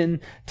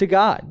opposition to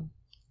God.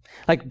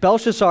 Like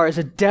Belshazzar is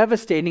a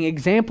devastating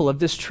example of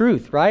this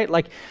truth, right?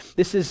 Like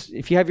this is,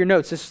 if you have your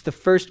notes, this is the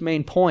first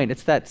main point.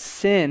 It's that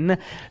sin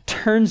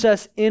turns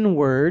us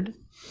inward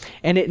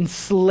and it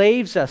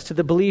enslaves us to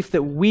the belief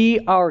that we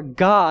are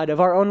God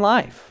of our own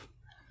life.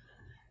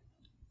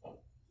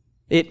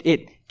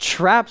 It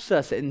traps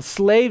us, it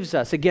enslaves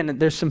us. Again,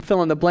 there's some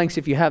fill in the blanks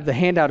if you have the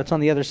handout, it's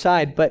on the other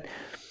side. But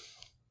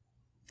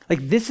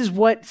like this is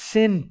what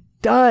sin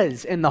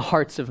does in the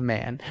hearts of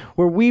man,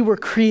 where we were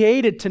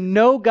created to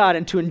know God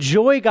and to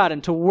enjoy God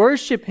and to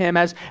worship him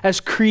as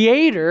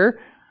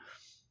creator,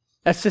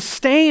 as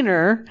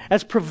sustainer,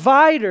 as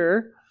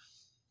provider.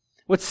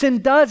 What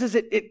sin does is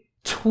it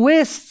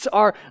twists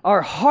our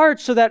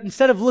hearts so that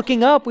instead of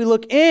looking up, we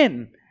look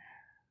in.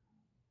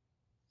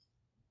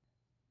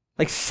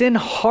 Like sin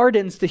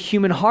hardens the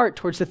human heart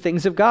towards the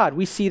things of God.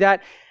 We see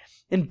that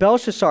in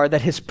Belshazzar,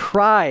 that his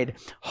pride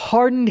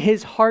hardened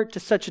his heart to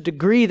such a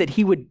degree that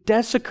he would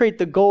desecrate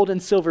the gold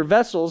and silver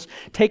vessels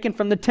taken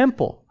from the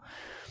temple.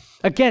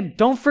 Again,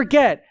 don't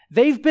forget,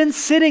 they've been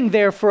sitting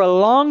there for a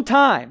long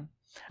time.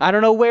 I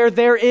don't know where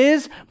there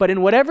is, but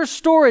in whatever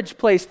storage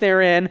place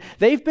they're in,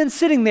 they've been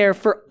sitting there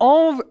for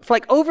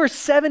like over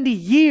 70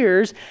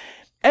 years.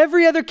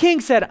 Every other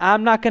king said,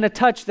 I'm not going to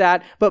touch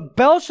that. But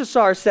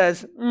Belshazzar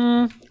says,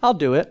 I'll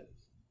do it.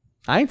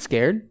 I ain't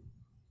scared.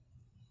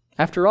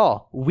 After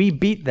all, we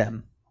beat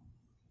them.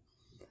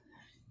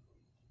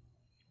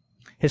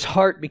 His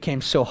heart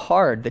became so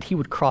hard that he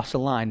would cross a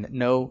line that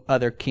no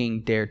other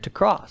king dared to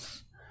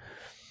cross.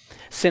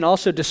 sin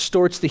also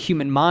distorts the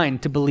human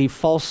mind to believe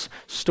false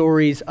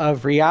stories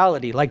of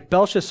reality. Like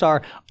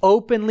Belshazzar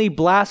openly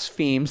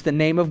blasphemes the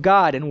name of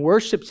God and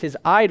worships his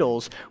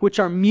idols, which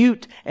are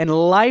mute and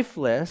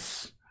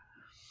lifeless,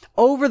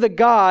 over the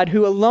God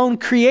who alone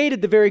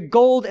created the very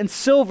gold and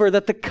silver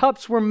that the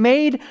cups were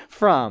made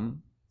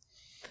from.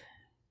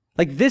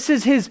 Like this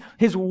is his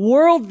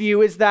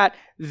worldview, is that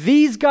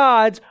these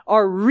gods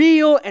are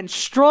real and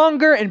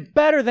stronger and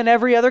better than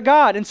every other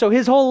god. And so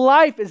his whole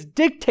life is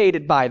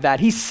dictated by that.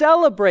 He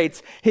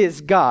celebrates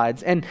his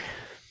gods. And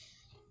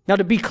now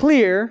to be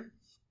clear,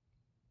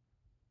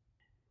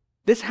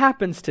 this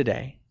happens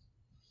today.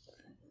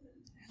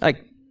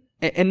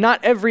 And not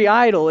every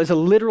idol is a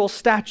literal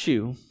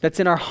statue that's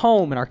in our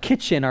home, in our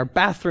kitchen, our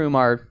bathroom,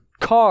 our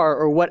car,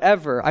 or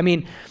whatever. I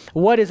mean,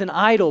 what is an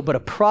idol but a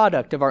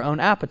product of our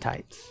own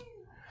appetites?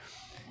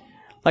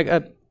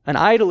 An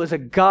idol is a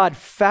god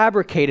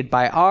fabricated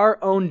by our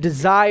own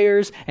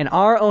desires and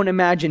our own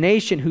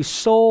imagination, whose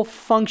sole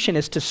function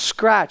is to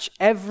scratch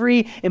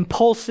every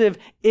impulsive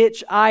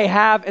itch I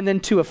have and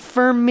then to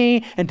affirm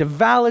me and to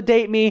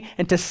validate me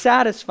and to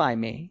satisfy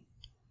me.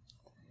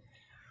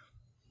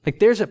 Like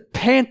there's a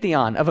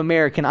pantheon of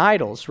American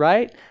idols,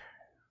 right?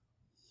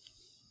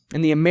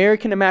 In the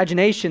American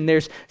imagination,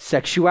 there's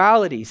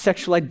sexuality,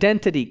 sexual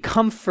identity,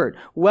 comfort,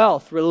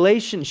 wealth,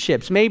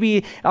 relationships,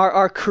 maybe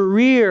our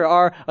career,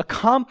 our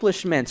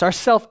accomplishments, our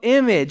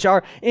self-image,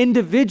 our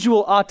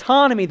individual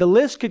autonomy. The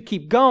list could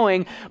keep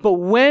going. But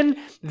when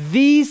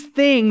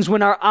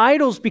our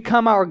idols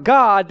become our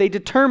God, they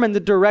determine the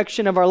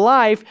direction of our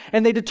life,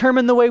 and they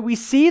determine the way we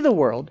see the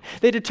world.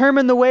 They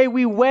determine the way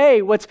we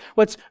weigh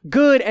what's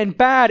good and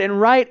bad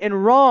and right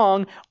and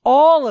wrong.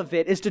 All of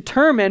it is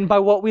determined by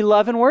what we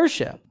love and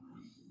worship.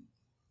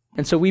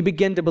 And so we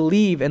begin to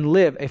believe and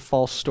live a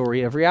false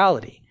story of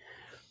reality.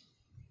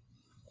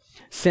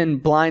 Sin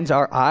blinds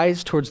our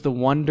eyes towards the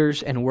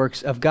wonders and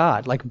works of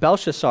God. Like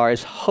Belshazzar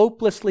is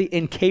hopelessly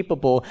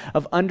incapable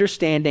of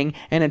understanding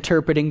and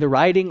interpreting the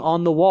writing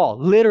on the wall.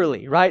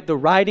 Literally, right? The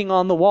writing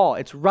on the wall.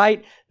 It's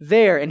right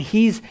there, and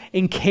he's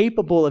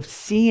incapable of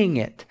seeing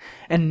it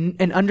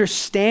and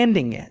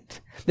understanding it.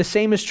 The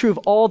same is true of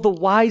all the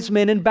wise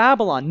men in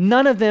Babylon.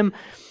 None of them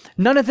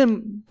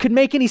could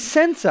make any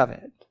sense of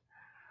it.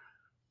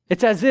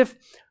 It's as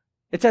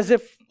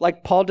if,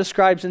 like Paul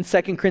describes in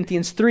 2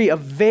 Corinthians 3, a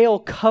veil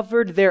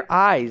covered their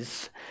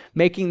eyes,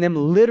 making them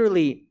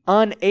literally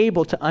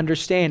unable to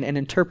understand and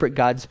interpret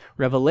God's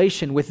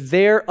revelation with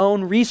their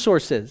own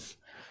resources.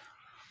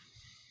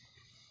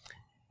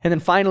 And then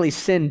finally,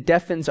 sin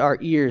deafens our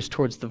ears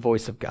towards the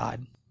voice of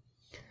God.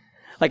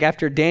 Like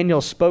after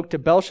Daniel spoke to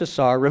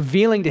Belshazzar,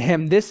 revealing to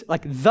him this,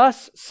 like,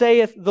 thus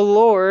saith the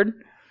Lord,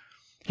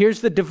 here's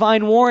the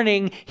divine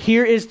warning,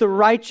 here is the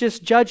righteous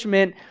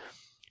judgment.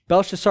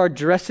 Belshazzar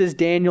dresses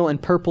Daniel in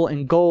purple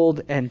and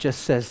gold and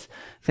just says,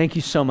 thank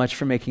you so much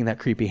for making that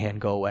creepy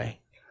hand go away.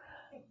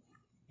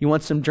 You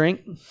want some drink?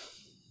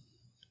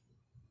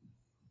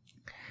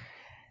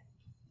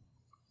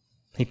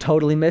 He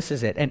totally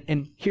misses it.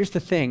 And here's the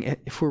thing.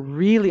 If we're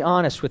really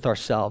honest with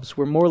ourselves,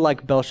 we're more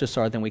like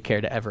Belshazzar than we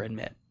care to ever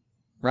admit,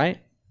 right?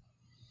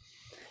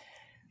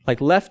 Like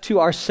left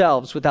to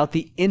ourselves without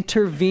the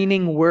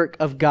intervening work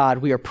of God,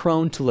 we are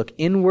prone to look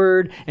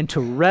inward and to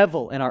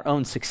revel in our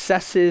own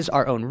successes,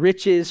 our own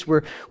riches.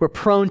 We're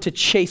prone to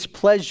chase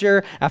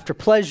pleasure after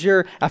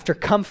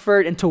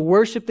comfort, and to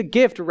worship the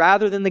gift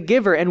rather than the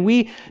giver. And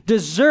we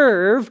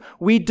deserve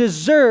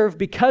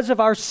because of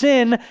our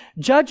sin,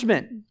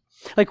 judgment.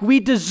 Like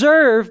we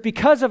deserve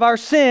because of our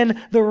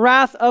sin, the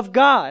wrath of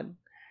God.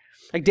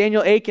 Like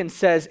Daniel Akin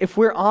says, if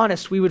we're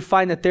honest, we would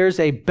find that there's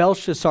a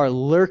Belshazzar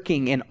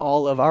lurking in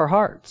all of our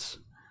hearts.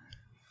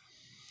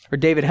 Or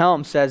David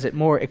Helm says it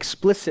more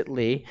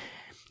explicitly,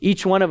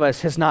 each one of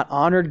us has not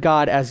honored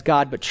God as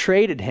God, but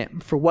traded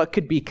him for what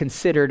could be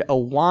considered a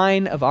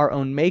wine of our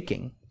own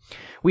making.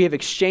 We have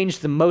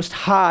exchanged the most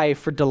high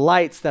for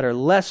delights that are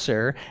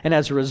lesser, and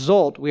as a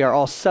result, we are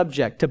all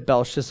subject to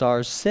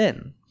Belshazzar's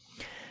sin.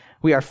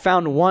 We are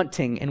found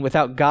wanting and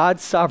without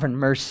God's sovereign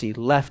mercy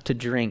left to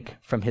drink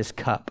from his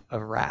cup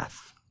of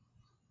wrath.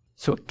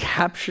 So what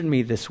captured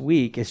me this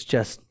week is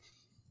just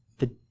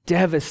the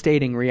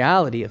devastating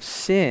reality of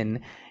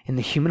sin in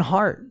the human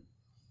heart.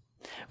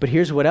 But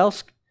here's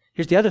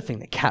the other thing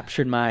that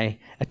captured my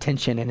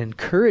attention and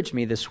encouraged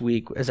me this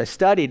week as I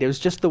studied. It was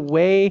just the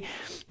way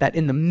that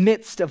in the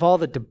midst of all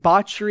the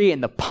debauchery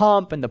and the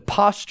pomp and the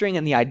posturing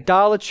and the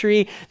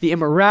idolatry, the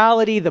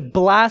immorality, the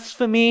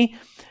blasphemy,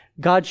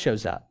 God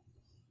shows up.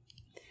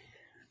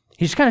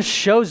 He just kind of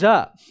shows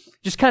up,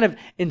 just kind of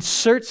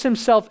inserts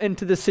himself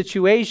into the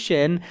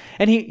situation,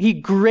 and he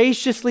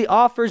graciously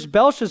offers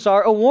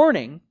Belshazzar a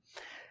warning,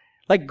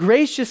 like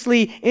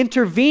graciously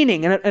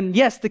intervening. And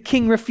yes, the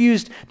king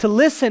refused to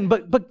listen,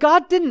 but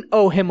God didn't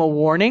owe him a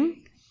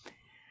warning.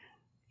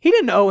 He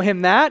didn't owe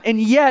him that.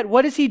 And yet,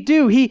 what does he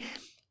do? He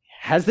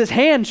has this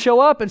hand show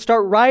up and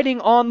start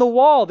writing on the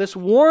wall, this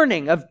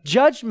warning of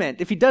judgment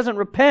if he doesn't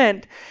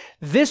repent.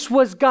 This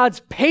was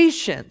God's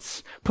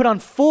patience put on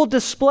full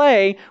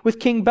display with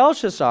King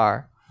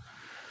Belshazzar.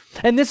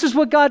 And this is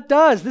what God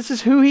does. This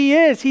is who he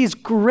is. He's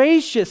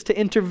gracious to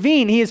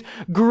intervene. He is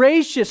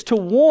gracious to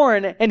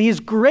warn, and he is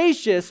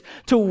gracious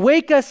to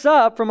wake us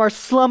up from our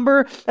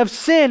slumber of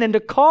sin and to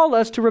call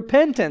us to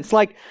repentance.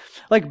 Like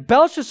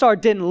Belshazzar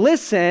didn't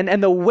listen,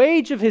 and the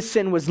wage of his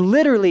sin was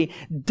literally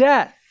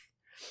death.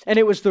 And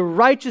it was the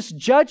righteous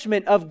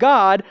judgment of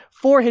God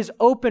for his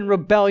open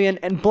rebellion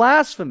and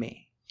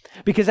blasphemy.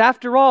 Because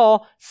after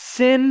all,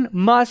 sin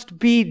must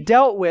be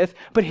dealt with.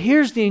 But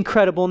here's the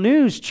incredible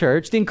news,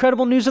 church. The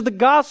incredible news of the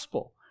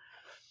gospel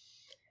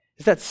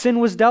is that sin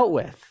was dealt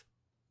with.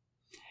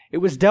 It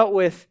was dealt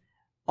with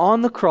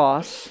on the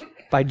cross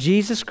by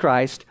Jesus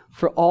Christ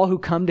for all who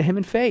come to him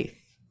in faith.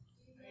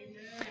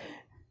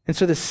 And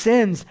so the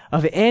sins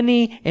of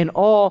any and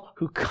all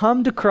who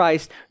come to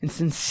Christ in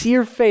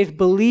sincere faith,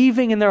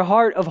 believing in their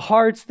heart of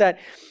hearts that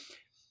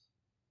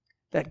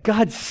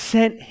God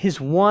sent his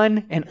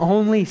one and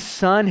only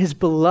Son, his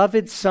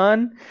beloved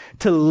Son,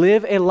 to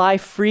live a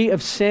life free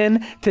of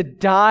sin, to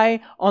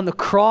die on the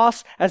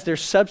cross as their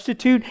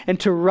substitute, and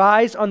to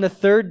rise on the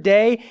third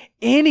day.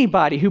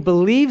 Anybody who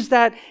believes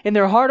that in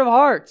their heart of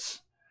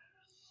hearts,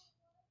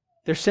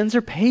 their sins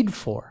are paid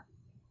for.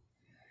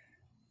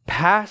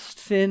 Past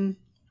sin,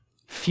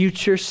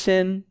 future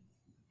sin,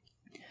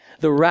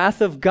 the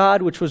wrath of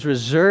God which was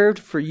reserved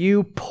for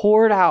you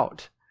poured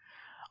out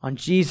on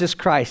Jesus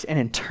Christ, and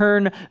in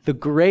turn, the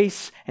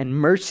grace and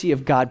mercy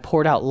of God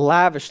poured out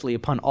lavishly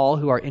upon all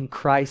who are in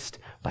Christ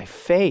by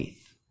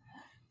faith.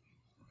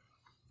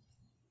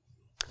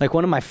 Like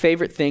one of my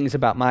favorite things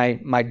about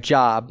my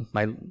job,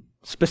 my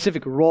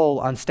specific role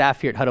on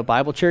staff here at Huddle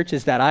Bible Church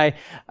is that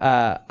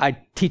I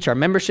teach our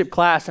membership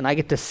class, and I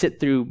get to sit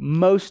through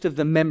most of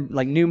the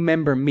new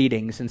member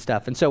meetings and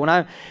stuff. And so when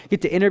I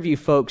get to interview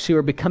folks who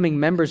are becoming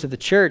members of the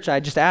church, I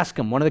just ask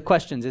them, one of the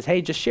questions is,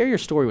 hey, just share your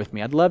story with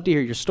me. I'd love to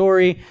hear your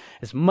story,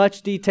 as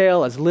much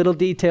detail, as little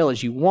detail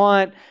as you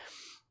want.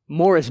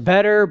 More is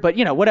better, but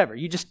whatever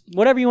you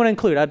want to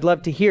include, I'd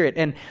love to hear it.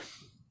 And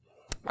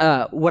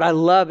what I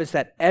love is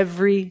that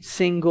every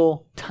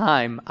single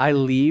time I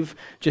leave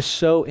just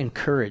so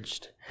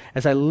encouraged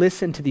as I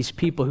listen to these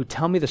people who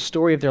tell me the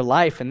story of their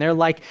life, and they're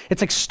like,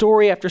 it's like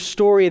story after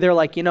story. They're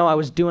like, I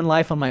was doing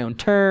life on my own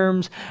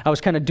terms. I was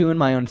kind of doing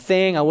my own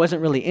thing. I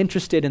wasn't really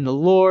interested in the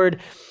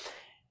Lord.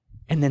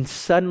 And then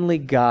suddenly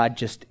God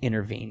just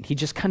intervened. He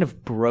just kind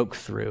of broke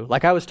through.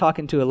 Like I was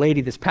talking to a lady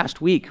this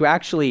past week who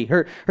actually,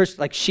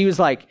 she was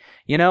like,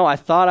 I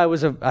thought I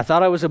was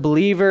a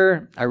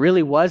believer. I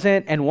really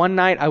wasn't. And one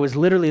night I was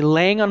literally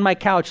laying on my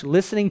couch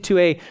listening to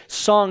a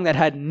song that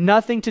had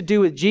nothing to do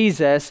with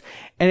Jesus.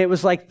 And it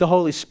was like the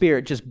Holy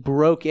Spirit just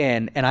broke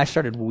in, and I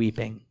started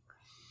weeping.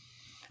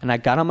 And I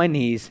got on my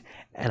knees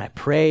and I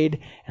prayed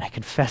and I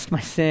confessed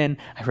my sin.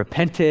 I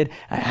repented.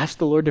 I asked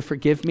the Lord to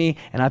forgive me,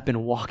 and I've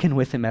been walking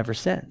with him ever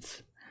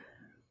since.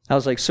 I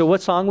was like, so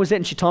what song was it?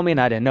 And she told me,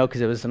 and I didn't know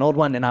because it was an old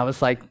one. And I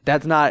was like,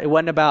 it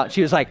wasn't about,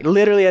 she was like,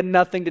 literally had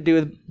nothing to do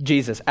with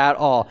Jesus at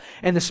all.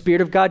 And the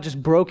Spirit of God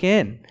just broke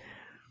in.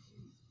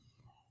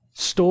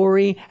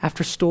 Story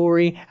after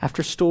story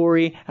after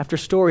story after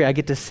story. I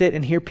get to sit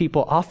and hear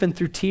people, often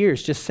through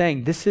tears, just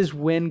saying, this is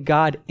when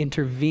God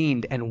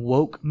intervened and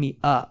woke me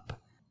up.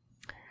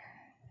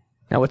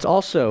 Now, what's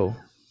also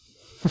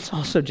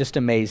just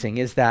amazing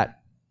is that,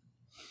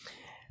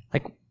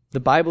 like, the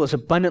Bible is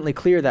abundantly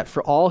clear that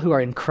for all who are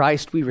in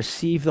Christ, we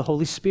receive the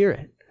Holy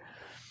Spirit.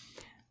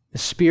 The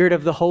Spirit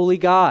of the Holy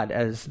God,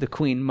 as the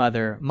Queen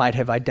Mother might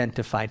have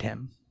identified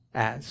him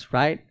as,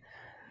 right?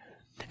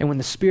 And when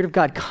the Spirit of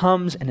God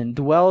comes and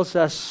indwells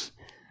us,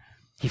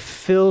 he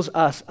fills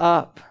us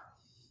up,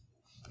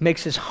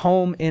 makes his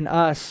home in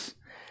us,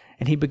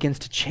 and he begins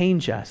to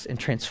change us and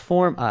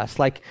transform us.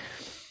 Like,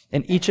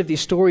 in each of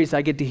these stories,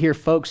 I get to hear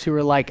folks who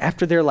are like,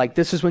 after they're like,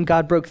 this is when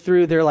God broke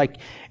through, they're like,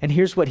 and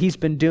here's what he's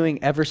been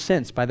doing ever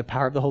since by the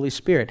power of the Holy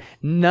Spirit.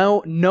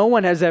 No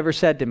one has ever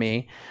said to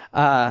me,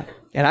 and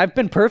I've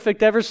been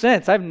perfect ever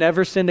since. I've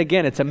never sinned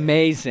again. It's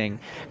amazing.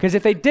 Because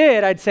if they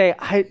did, I'd say,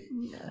 I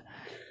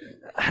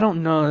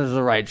don't know if this is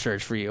the right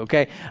church for you,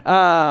 okay?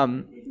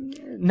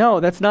 No,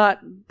 that's not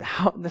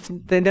how,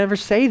 they never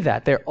say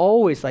that. They're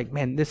always like,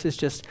 man, this is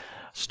just a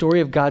story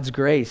of God's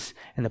grace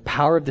and the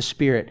power of the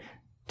Spirit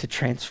to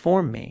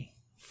transform me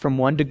from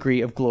one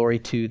degree of glory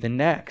to the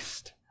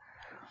next.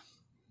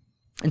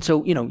 And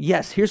so,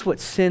 yes, here's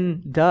what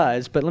sin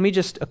does, but let me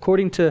just,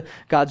 according to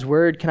God's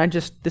word,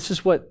 this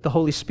is what the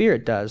Holy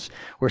Spirit does.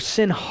 Where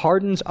sin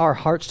hardens our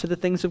hearts to the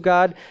things of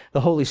God,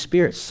 the Holy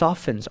Spirit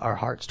softens our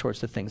hearts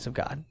towards the things of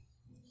God.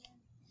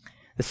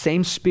 The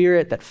same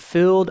Spirit that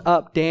filled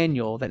up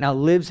Daniel, that now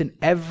lives in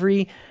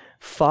every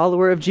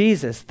follower of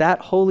Jesus,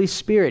 that Holy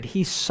Spirit,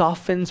 he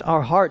softens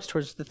our hearts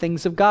towards the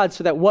things of God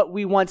so that what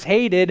we once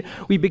hated,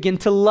 we begin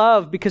to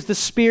love, because the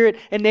Spirit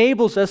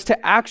enables us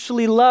to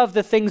actually love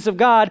the things of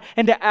God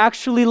and to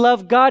actually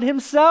love God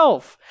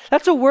himself.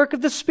 That's a work of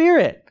the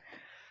Spirit.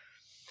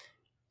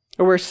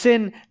 Or where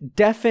sin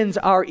deafens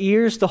our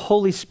ears, the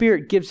Holy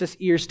Spirit gives us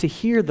ears to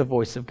hear the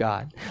voice of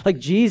God. Like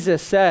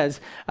Jesus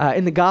says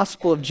in the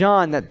Gospel of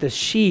John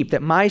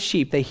that my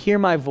sheep, they hear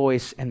my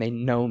voice and they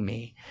know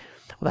me.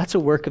 Well, that's a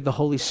work of the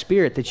Holy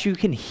Spirit, that you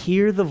can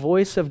hear the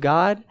voice of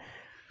God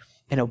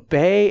and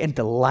obey and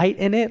delight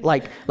in it.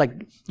 Like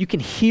you can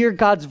hear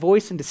God's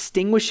voice and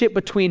distinguish it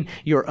between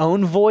your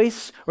own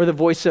voice or the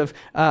voice of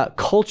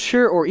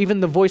culture or even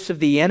the voice of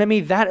the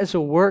enemy. That is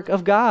a work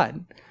of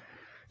God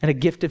and a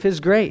gift of his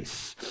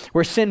grace.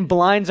 Where sin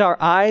blinds our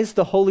eyes,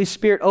 the Holy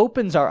Spirit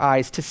opens our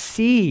eyes to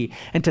see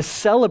and to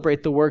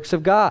celebrate the works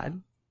of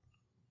God.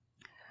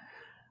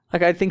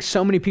 Like, I think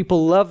so many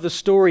people love the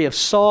story of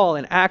Saul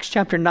in Acts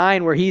chapter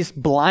 9, where he's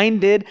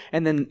blinded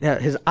and then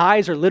his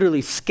eyes are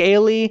literally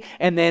scaly,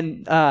 and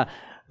then the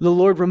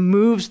Lord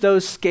removes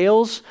those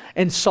scales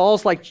and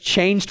Saul's like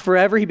changed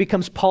forever. He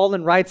becomes Paul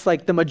and writes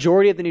like the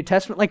majority of the New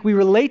Testament. Like, we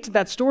relate to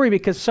that story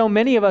because so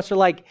many of us are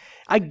like,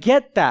 I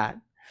get that.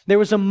 There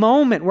was a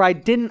moment where I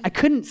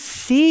couldn't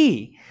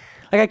see.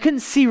 Like, I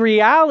couldn't see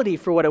reality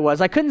for what it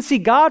was. I couldn't see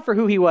God for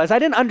who he was. I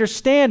didn't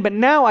understand, but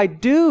now I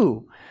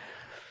do.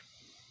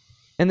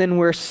 And then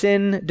where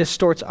sin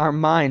distorts our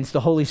minds,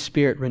 the Holy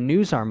Spirit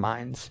renews our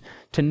minds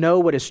to know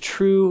what is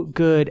true,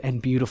 good,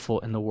 and beautiful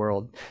in the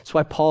world. That's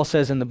why Paul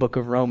says in the book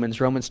of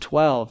Romans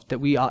 12, that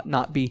we ought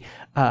not be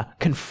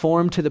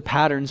conformed to the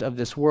patterns of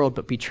this world,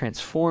 but be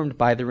transformed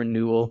by the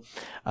renewal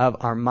of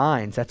our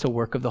minds. That's a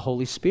work of the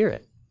Holy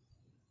Spirit.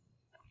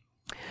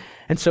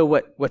 And so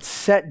what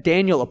set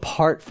Daniel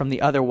apart from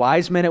the other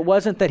wise men, it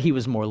wasn't that he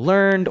was more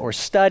learned or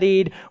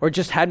studied or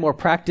just had more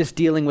practice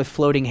dealing with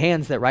floating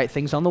hands that write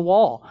things on the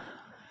wall.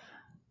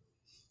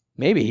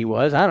 Maybe he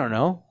was, I don't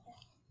know.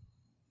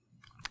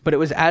 But it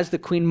was as the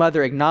Queen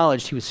Mother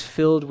acknowledged, he was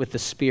filled with the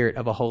Spirit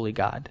of a holy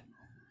God.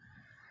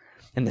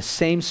 And the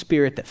same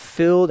Spirit that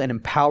filled and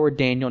empowered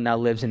Daniel now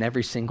lives in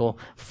every single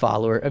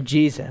follower of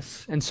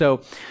Jesus. And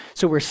so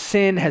where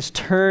sin has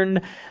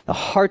turned the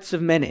hearts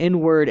of men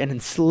inward and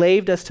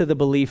enslaved us to the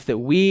belief that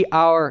we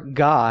are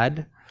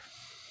God,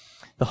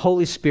 the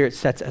Holy Spirit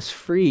sets us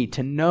free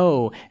to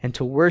know and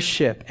to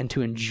worship and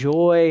to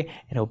enjoy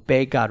and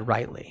obey God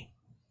rightly.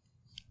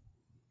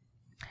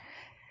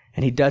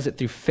 And he does it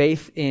through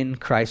faith in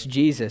Christ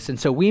Jesus. And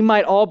so we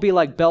might all be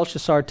like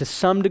Belshazzar to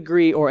some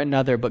degree or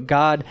another, but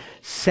God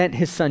sent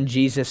his son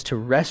Jesus to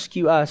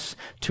rescue us,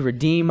 to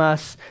redeem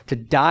us, to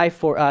die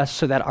for us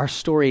so that our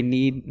story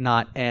need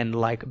not end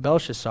like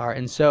Belshazzar.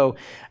 And so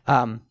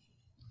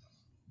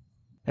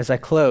as I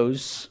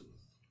close,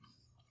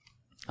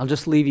 I'll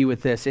just leave you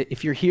with this.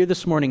 If you're here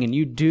this morning and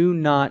you do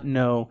not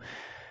know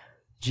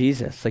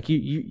Jesus, like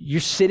you're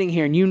sitting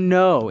here and you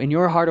know in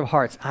your heart of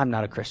hearts, I'm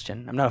not a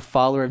Christian. I'm not a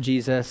follower of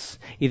Jesus.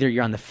 Either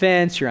you're on the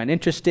fence, you're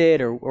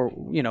uninterested, or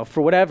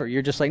for whatever.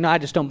 You're just like, no, I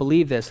just don't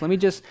believe this.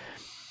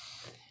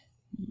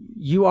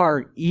 You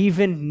are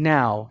even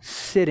now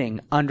sitting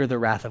under the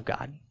wrath of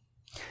God.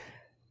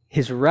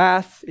 His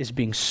wrath is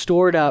being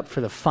stored up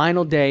for the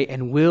final day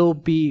and will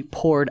be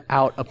poured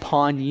out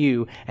upon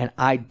you. And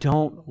I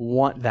don't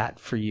want that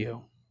for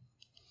you.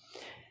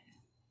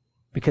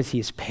 Because he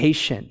is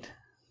patient.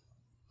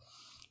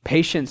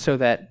 Patient so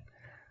that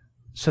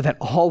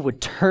all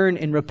would turn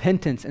in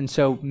repentance. And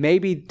so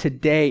maybe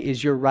today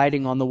is your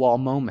writing on the wall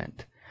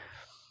moment.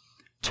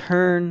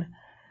 Turn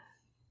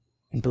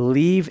and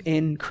believe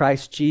in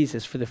Christ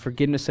Jesus for the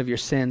forgiveness of your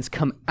sins.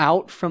 Come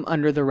out from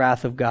under the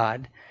wrath of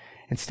God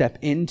and step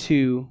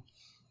into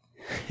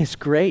his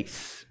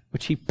grace,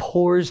 which he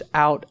pours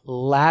out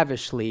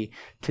lavishly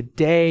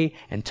today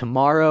and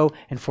tomorrow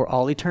and for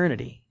all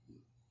eternity.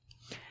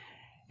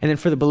 And then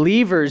for the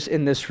believers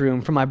in this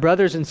room, for my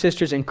brothers and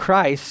sisters in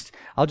Christ,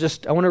 I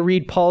want to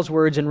read Paul's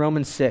words in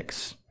Romans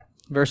 6,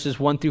 verses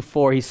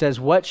 1-4. He says,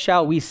 "What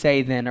shall we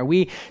say then? Are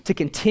we to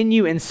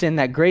continue in sin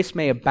that grace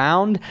may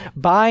abound?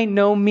 By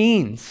no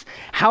means.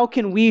 How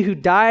can we who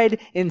died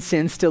in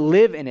sin still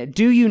live in it?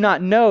 Do you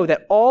not know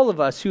that all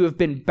of us who have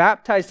been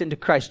baptized into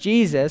Christ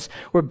Jesus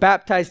were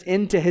baptized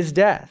into his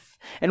death?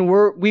 And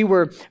we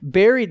were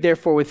buried,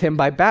 therefore, with him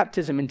by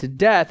baptism into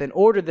death, in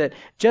order that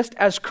just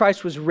as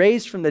Christ was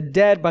raised from the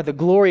dead by the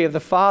glory of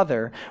the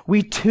Father,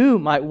 we too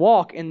might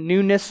walk in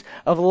newness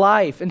of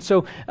life." And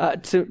so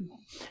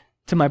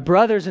to my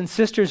brothers and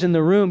sisters in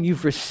the room,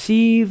 you've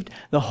received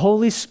the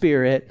Holy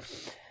Spirit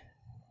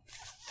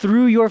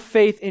through your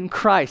faith in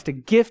Christ. A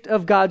gift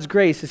of God's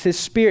grace is his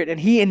Spirit, and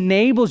he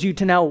enables you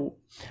to now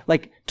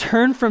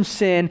turn from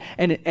sin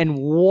and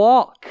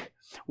walk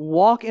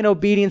in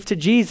obedience to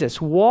Jesus.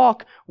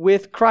 Walk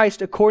with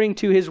Christ according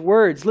to his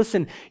words.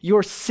 Listen,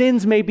 your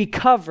sins may be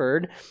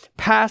covered,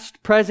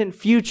 past, present,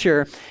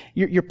 future.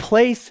 Your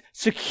place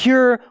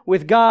secure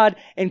with God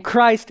and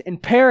Christ in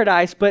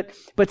paradise, but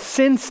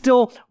sin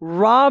still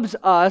robs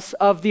us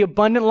of the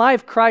abundant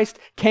life Christ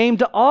came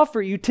to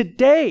offer you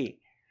today.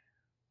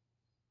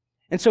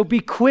 And so be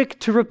quick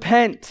to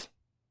repent,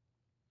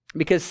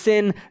 because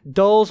sin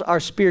dulls our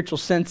spiritual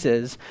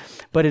senses,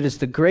 but it is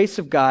the grace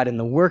of God and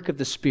the work of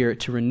the Spirit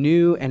to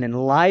renew and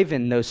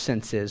enliven those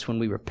senses when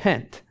we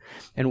repent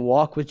and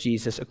walk with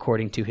Jesus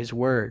according to his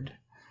word.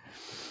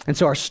 And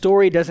so our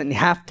story doesn't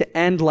have to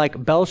end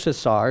like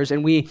Belshazzar's,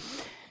 and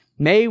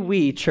may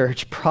we,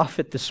 church,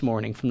 profit this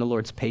morning from the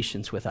Lord's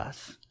patience with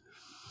us.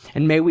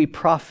 And may we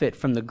profit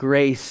from the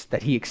grace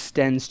that he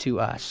extends to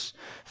us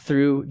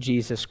through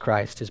Jesus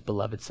Christ, his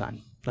beloved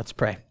Son. Let's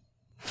pray.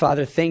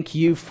 Father, thank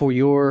you for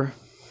your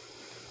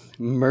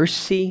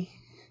mercy,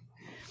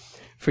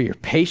 for your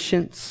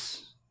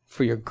patience,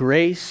 for your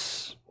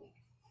grace.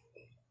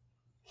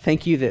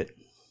 Thank you that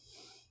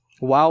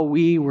while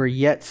we were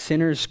yet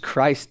sinners,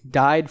 Christ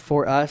died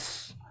for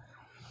us.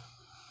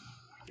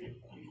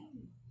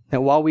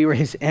 That while we were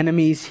his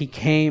enemies, he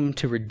came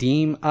to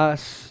redeem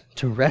us,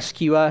 to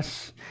rescue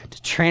us,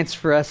 to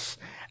transfer us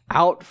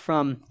out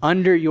from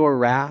under your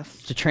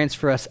wrath, to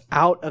transfer us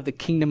out of the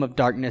kingdom of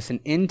darkness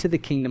and into the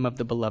kingdom of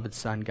the beloved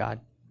Son,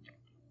 God.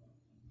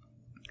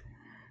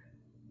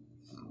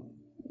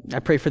 I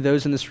pray for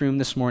those in this room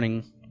this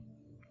morning,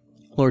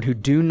 Lord, who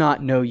do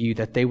not know you,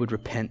 that they would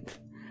repent,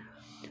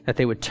 that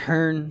they would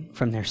turn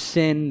from their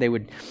sin, they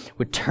would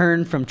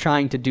turn from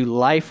trying to do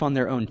life on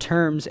their own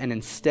terms, and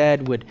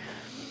instead would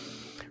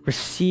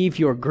receive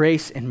your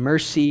grace and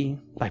mercy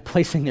by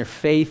placing their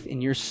faith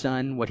in your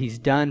Son, what he's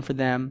done for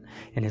them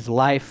in his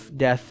life,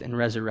 death, and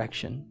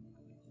resurrection.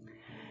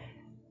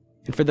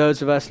 And for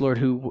those of us, Lord,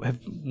 who have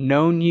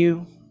known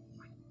you,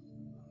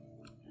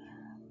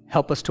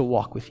 help us to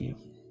walk with you.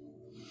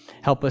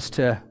 Help us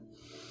to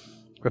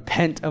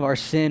repent of our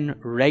sin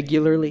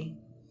regularly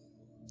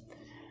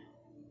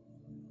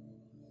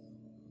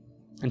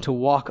and to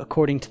walk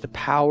according to the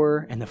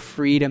power and the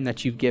freedom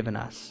that you've given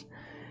us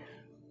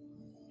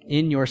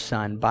in your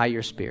Son, by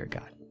your Spirit,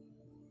 God.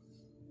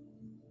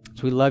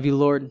 So we love you,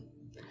 Lord.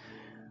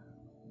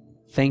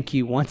 Thank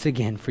you once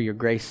again for your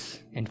grace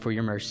and for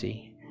your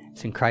mercy.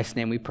 It's in Christ's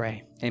name we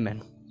pray.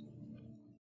 Amen.